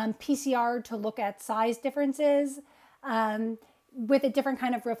PCR to look at size differences with a different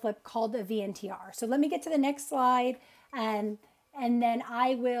kind of RFLP called a VNTR. So let me get to the next slide, and then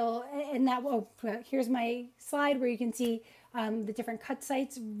I will, here's my slide where you can see the different cut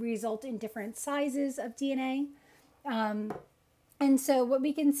sites result in different sizes of DNA. And so what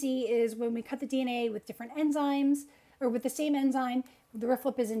we can see is when we cut the DNA with different enzymes, or with the same enzyme, the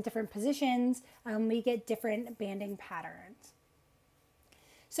RFLP is in different positions, we get different banding patterns.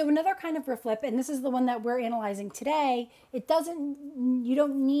 So another kind of RFLP, and this is the one that we're analyzing today, you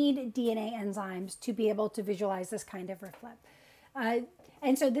don't need DNA enzymes to be able to visualize this kind of RFLP.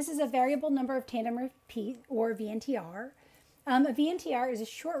 And so this is a variable number of tandem repeat, or VNTR. A VNTR is a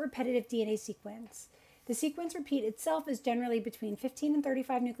short repetitive DNA sequence. The sequence repeat itself is generally between 15 and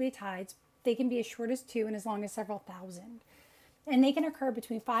 35 nucleotides they can be as short as 2 and as long as several thousand. And they can occur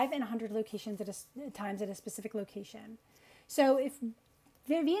between 5 and 100 locations at times at a specific location. So if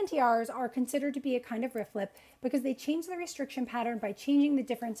the VNTRs are considered to be a kind of RIFLIP because they change the restriction pattern by changing the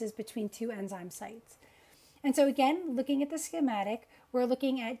differences between 2 enzyme sites. And so again, looking at the schematic, we're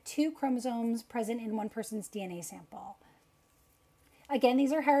looking at 2 chromosomes present in one person's DNA sample. Again,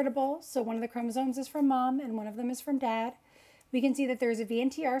 these are heritable, so one of the chromosomes is from mom and one of them is from dad. We can see that there's a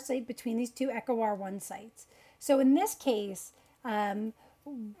VNTR site between these 2 EcoR1 sites. So in this case,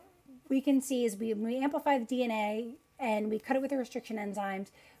 we can see as we amplify the DNA and we cut it with the restriction enzymes,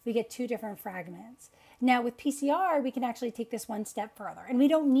 we get 2 different fragments. Now with PCR, we can actually take this one step further, and we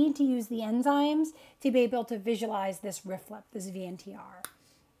don't need to use the enzymes to be able to visualize this RIFLIP, this VNTR.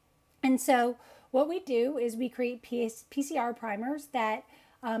 And so what we do is we create PCR primers that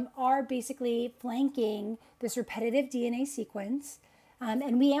are basically flanking this repetitive DNA sequence,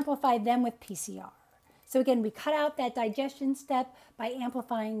 and we amplify them with PCR. So again, we cut out that digestion step by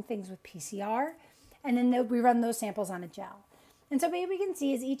amplifying things with PCR, and then we run those samples on a gel. And so what we can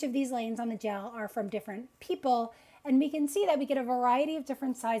see is each of these lanes on the gel are from different people, and we can see that we get a variety of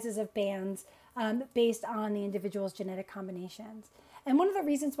different sizes of bands based on the individual's genetic combinations. And one of the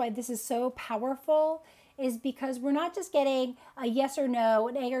reasons why this is so powerful is because we're not just getting a yes or no,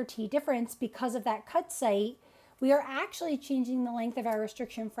 an A or T difference because of that cut site. We are actually changing the length of our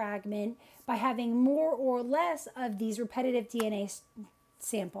restriction fragment by having more or less of these repetitive DNA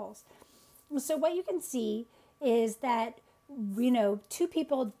samples. So what you can see is that, 2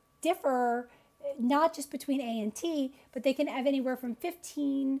 people differ not just between A and T, but they can have anywhere from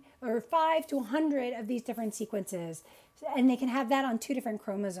 15 or 5 to 100 of these different sequences, and they can have that on 2 different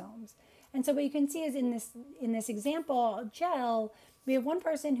chromosomes. And so what you can see is in this example gel, we have one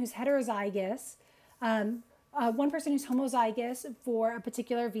person who's heterozygous, one person who's homozygous for a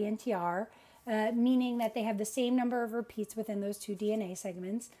particular VNTR, meaning that they have the same number of repeats within those 2 DNA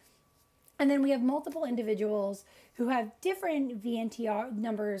segments. And then we have multiple individuals who have different VNTR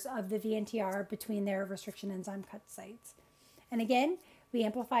numbers of the VNTR between their restriction enzyme cut sites. And again, we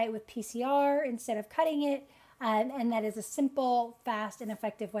amplify it with PCR instead of cutting it. And that is a simple, fast, and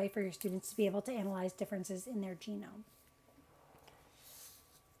effective way for your students to be able to analyze differences in their genome.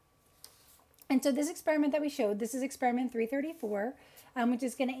 And so this experiment that we showed, this is experiment 334, which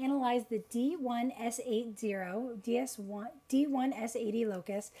is going to analyze the D1S80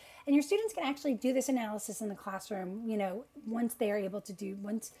 locus. And your students can actually do this analysis in the classroom, once they are able to do,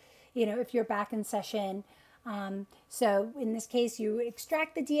 if you're back in session. So in this case, you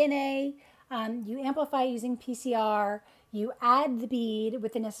extract the DNA, you amplify using PCR, you add the bead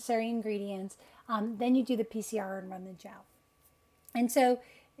with the necessary ingredients, then you do the PCR and run the gel. And so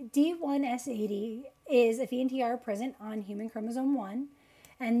D1S80 is a VNTR present on human chromosome 1,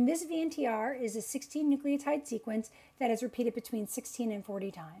 and this VNTR is a 16 nucleotide sequence that is repeated between 16 and 40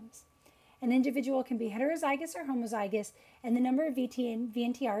 times. An individual can be heterozygous or homozygous, and the number of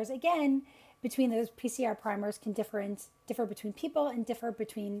VNTRs, again, between those PCR primers can differ between people and differ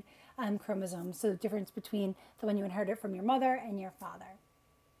between chromosomes, so the difference between the one you inherited from your mother and your father.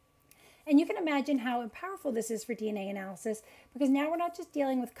 And you can imagine how powerful this is for DNA analysis, because now we're not just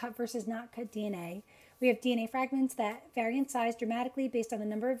dealing with cut versus not cut DNA. We have DNA fragments that vary in size dramatically based on the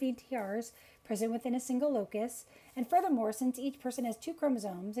number of VNTRs present within a single locus. And furthermore, since each person has 2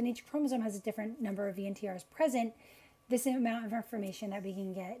 chromosomes and each chromosome has a different number of VNTRs present, this amount of information that we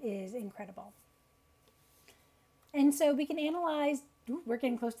can get is incredible. And so we can analyze, we're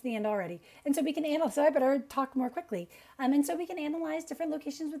getting close to the end already. And so we can analyze, so I better talk more quickly. And so we can analyze different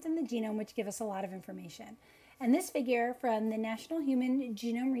locations within the genome, which give us a lot of information. And this figure from the National Human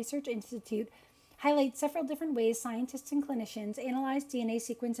Genome Research Institute highlights several different ways scientists and clinicians analyze DNA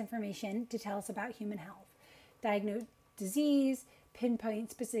sequence information to tell us about human health, diagnose disease,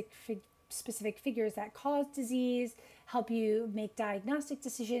 pinpoint specific figures that cause disease, help you make diagnostic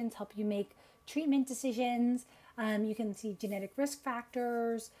decisions, help you make treatment decisions. You can see genetic risk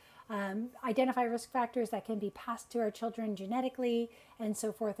factors, identify risk factors that can be passed to our children genetically, and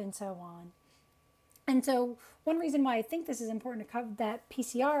so forth and so on. And so one reason why I think this is important to cover, that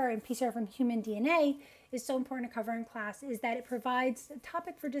PCR and PCR from human DNA is so important to cover in class, is that it provides a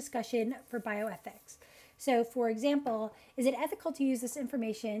topic for discussion for bioethics. So for example, is it ethical to use this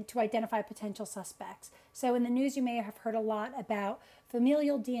information to identify potential suspects? So in the news, you may have heard a lot about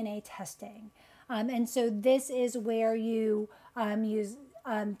familial DNA testing. And so this is where you use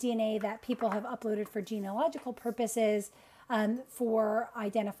DNA that people have uploaded for genealogical purposes for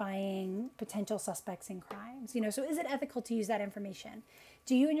identifying potential suspects in crimes. So is it ethical to use that information?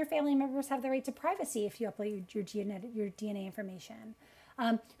 Do you and your family members have the right to privacy if you upload your DNA information?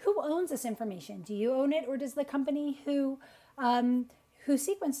 Who owns this information? Do you own it, or does the company who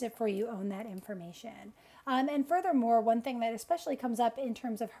sequenced it for you own that information? And furthermore, one thing that especially comes up in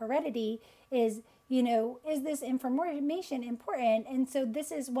terms of heredity is, is this information important? And so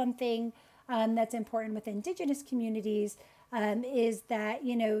this is one thing that's important with indigenous communities, is that,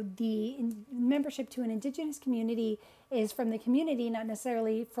 the membership to an indigenous community is from the community, not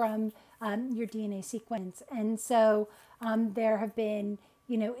necessarily from your DNA sequence. And so there have been,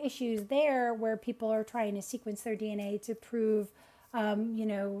 issues there where people are trying to sequence their DNA to prove,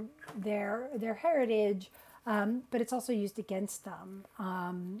 their heritage, but it's also used against them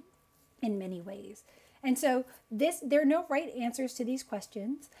in many ways. And so there are no right answers to these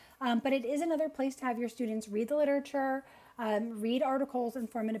questions, but it is another place to have your students read the literature, read articles, and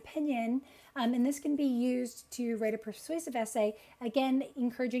form an opinion. And this can be used to write a persuasive essay, again,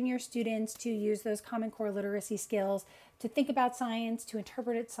 encouraging your students to use those Common Core literacy skills, to think about science, to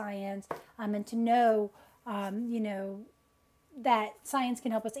interpret science, and to know, that science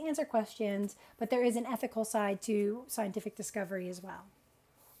can help us answer questions, but there is an ethical side to scientific discovery as well.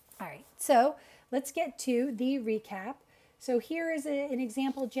 All right, so let's get to the recap. So here is an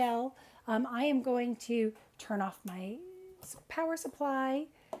example gel. I am going to turn off my power supply,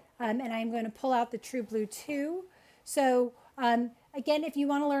 and I'm going to pull out the True Blue 2. So again, if you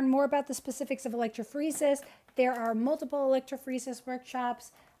want to learn more about the specifics of electrophoresis, there are multiple electrophoresis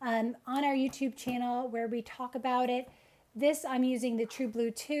workshops on our YouTube channel where we talk about it. This, I'm using the True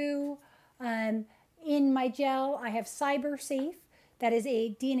Blue 2. In my gel, I have CyberSafe. That is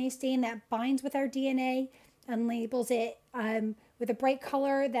a DNA stain that binds with our DNA and labels it with a bright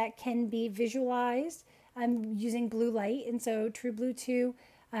color that can be visualized using blue light. And so True Blue 2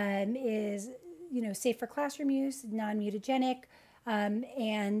 is, safe for classroom use, non-mutagenic,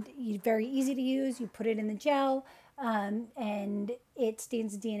 and very easy to use. You put it in the gel, and it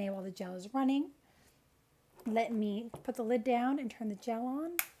stains the DNA while the gel is running. Let me put the lid down and turn the gel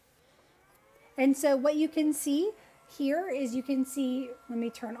on. And so what you can see here is let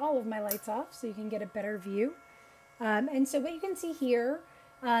me turn all of my lights off so you can get a better view. And so what you can see here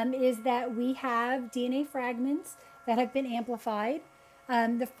is that we have DNA fragments that have been amplified.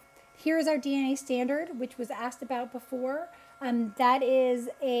 Here is our DNA standard, which was asked about before. That is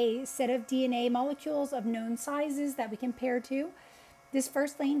a set of DNA molecules of known sizes that we compare to. This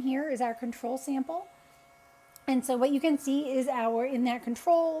first lane here is our control sample. And so what you can see is in that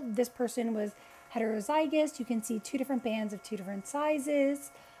control, this person was heterozygous. You can see two different bands of two different sizes,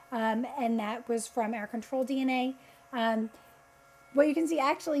 and that was from our control DNA. What you can see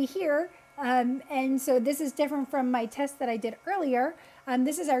actually here, and so this is different from my test that I did earlier.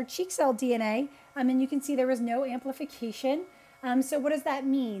 This is our cheek cell DNA, and you can see there was no amplification. So what does that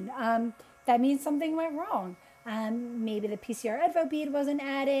mean? That means something went wrong. Maybe the PCR Edvo bead wasn't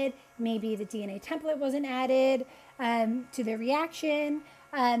added, maybe the DNA template wasn't added to the reaction.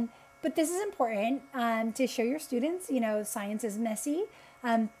 But this is important to show your students, science is messy,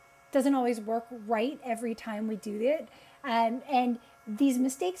 doesn't always work right every time we do it. And these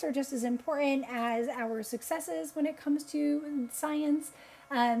mistakes are just as important as our successes when it comes to science,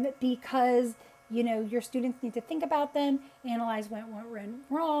 because your students need to think about them, analyze what went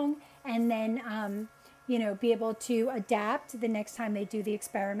wrong, and then be able to adapt the next time they do the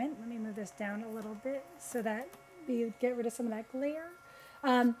experiment. Let me move this down a little bit so that we get rid of some of that glare.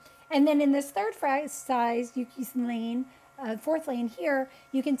 And then in this third size fourth lane here,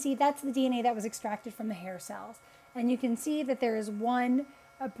 you can see that's the DNA that was extracted from the hair cells. And you can see that there is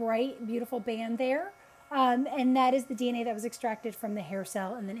a bright, beautiful band there. And that is the DNA that was extracted from the hair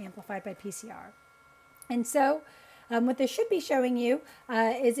cell and then amplified by PCR. And so what this should be showing you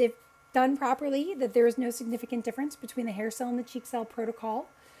is, if done properly, that there is no significant difference between the hair cell and the cheek cell protocol.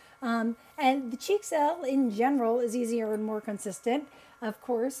 And the cheek cell in general is easier and more consistent. Of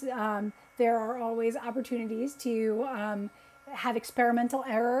course, there are always opportunities to have experimental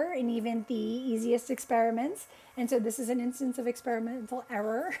error in even the easiest experiments. And so this is an instance of experimental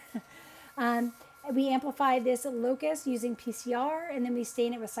error. We amplify this locus using PCR, and then we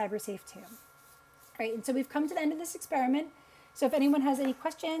stain it with CyberSafe 2. All right, and so we've come to the end of this experiment. So if anyone has any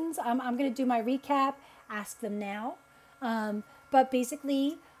questions, I'm going to do my recap, ask them now. But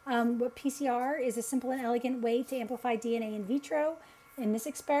basically, what PCR is a simple and elegant way to amplify DNA in vitro. In this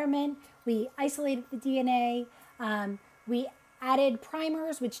experiment, we isolated the DNA. We added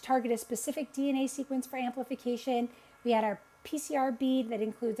primers, which target a specific DNA sequence for amplification. We had our PCR bead that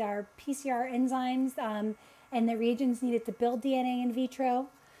includes our PCR enzymes and the reagents needed to build DNA in vitro.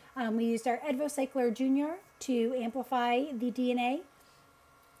 We used our EdvoCycler Jr. to amplify the DNA.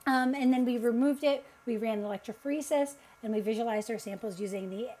 And then we removed it, we ran electrophoresis, and we visualized our samples using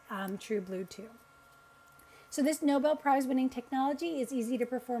the TrueBlue 2. So this Nobel Prize winning technology is easy to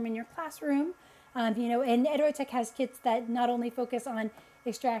perform in your classroom. And Edvotek has kits that not only focus on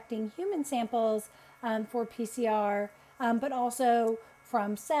extracting human samples for PCR, but also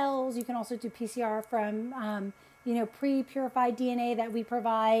from cells. You can also do PCR from, pre-purified DNA that we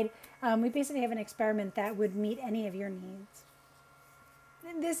provide. We basically have an experiment that would meet any of your needs.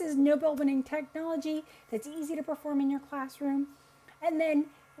 This is Nobel-winning technology that's easy to perform in your classroom. And then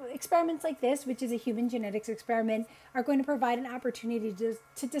experiments like this, which is a human genetics experiment, are going to provide an opportunity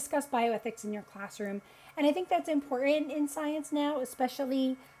to discuss bioethics in your classroom. And I think that's important in science now,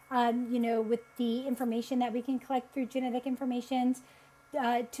 especially, with the information that we can collect through genetic informations,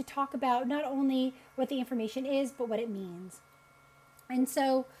 to talk about not only what the information is, but what it means. And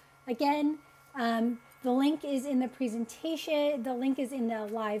so, again, the link is in the presentation. The link is in the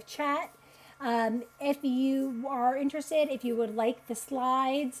live chat. If you are interested, if you would like the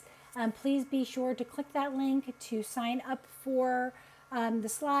slides, please be sure to click that link to sign up for the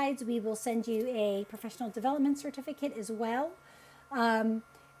slides. We will send you a professional development certificate as well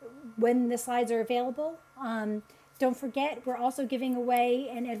when the slides are available. Don't forget, we're also giving away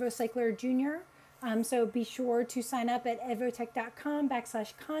an EdvoCycler Jr. So be sure to sign up at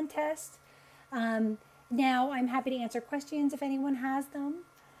edvotek.com/contest. Now I'm happy to answer questions if anyone has them.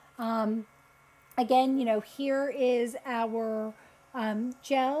 Again, here is our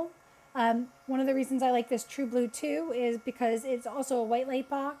gel. One of the reasons I like this TrueBlue 2 is because it's also a white light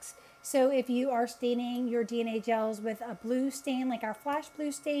box. So if you are staining your DNA gels with a blue stain, like our flash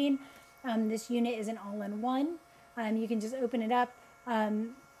blue stain, this unit is an all-in-one. You can just open it up. I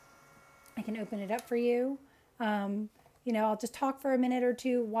can open it up for you. I'll just talk for a minute or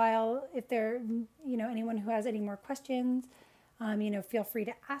two while, if there, anyone who has any more questions, feel free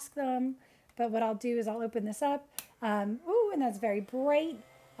to ask them. But what I'll do is I'll open this up. Ooh, and that's very bright.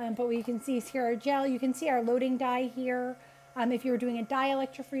 But what you can see is here our gel. You can see our loading dye here. If you were doing a dye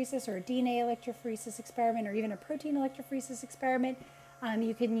electrophoresis or a DNA electrophoresis experiment or even a protein electrophoresis experiment,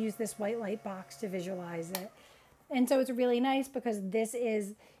 you can use this white light box to visualize it. And so it's really nice because this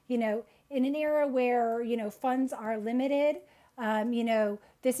is, in an era where, funds are limited,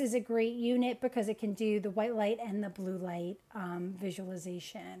 this is a great unit because it can do the white light and the blue light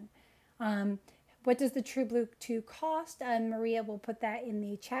visualization. What does the TrueBlue 2 cost? Maria will put that in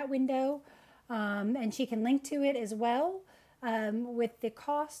the chat window, and she can link to it as well with the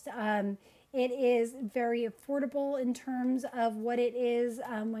cost. It is very affordable in terms of what it is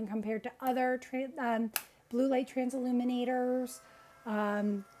when compared to other blue light transilluminators.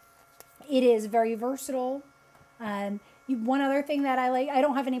 It is very versatile. One other thing that I like, I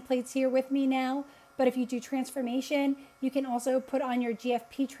don't have any plates here with me now, but if you do transformation, you can also put on your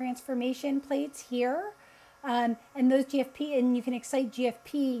GFP transformation plates here. And those GFP, and you can excite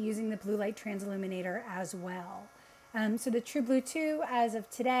GFP using the blue light transilluminator as well. So the TrueBlue 2 as of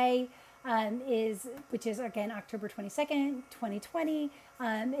today which is again October 22nd, 2020,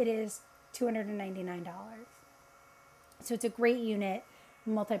 it is $299. So it's a great unit,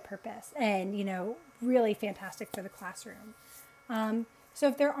 multi-purpose, and really fantastic for the classroom. So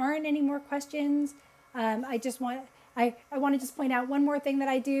if there aren't any more questions, I want to just point out one more thing that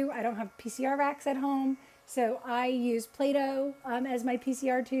I do. I don't have PCR racks at home, so I use Play-Doh as my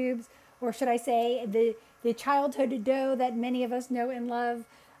PCR tubes, or should I say the childhood dough that many of us know and love.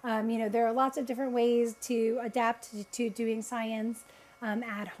 There are lots of different ways to adapt to doing science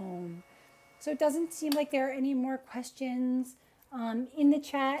at home. So it doesn't seem like there are any more questions in the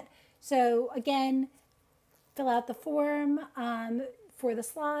chat. So again, fill out the form for the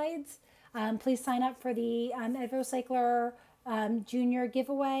slides. Please sign up for the EdvoCycler Jr.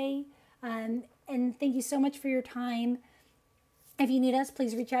 giveaway. And thank you so much for your time. If you need us,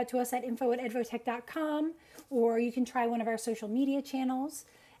 please reach out to us at info@edvotek.com, or you can try one of our social media channels.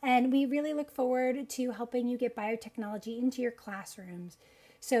 And we really look forward to helping you get biotechnology into your classrooms.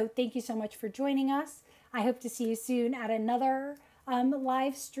 So thank you so much for joining us. I hope to see you soon at another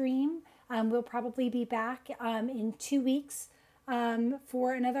live stream. We'll probably be back in 2 weeks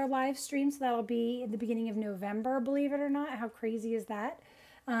for another live stream. So that'll be at the beginning of November, believe it or not. How crazy is that?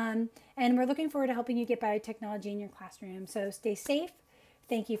 And we're looking forward to helping you get biotechnology in your classroom. So stay safe.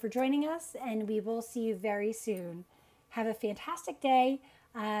 Thank you for joining us, and we will see you very soon. Have a fantastic day.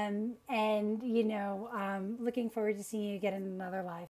 Looking forward to seeing you get in another live.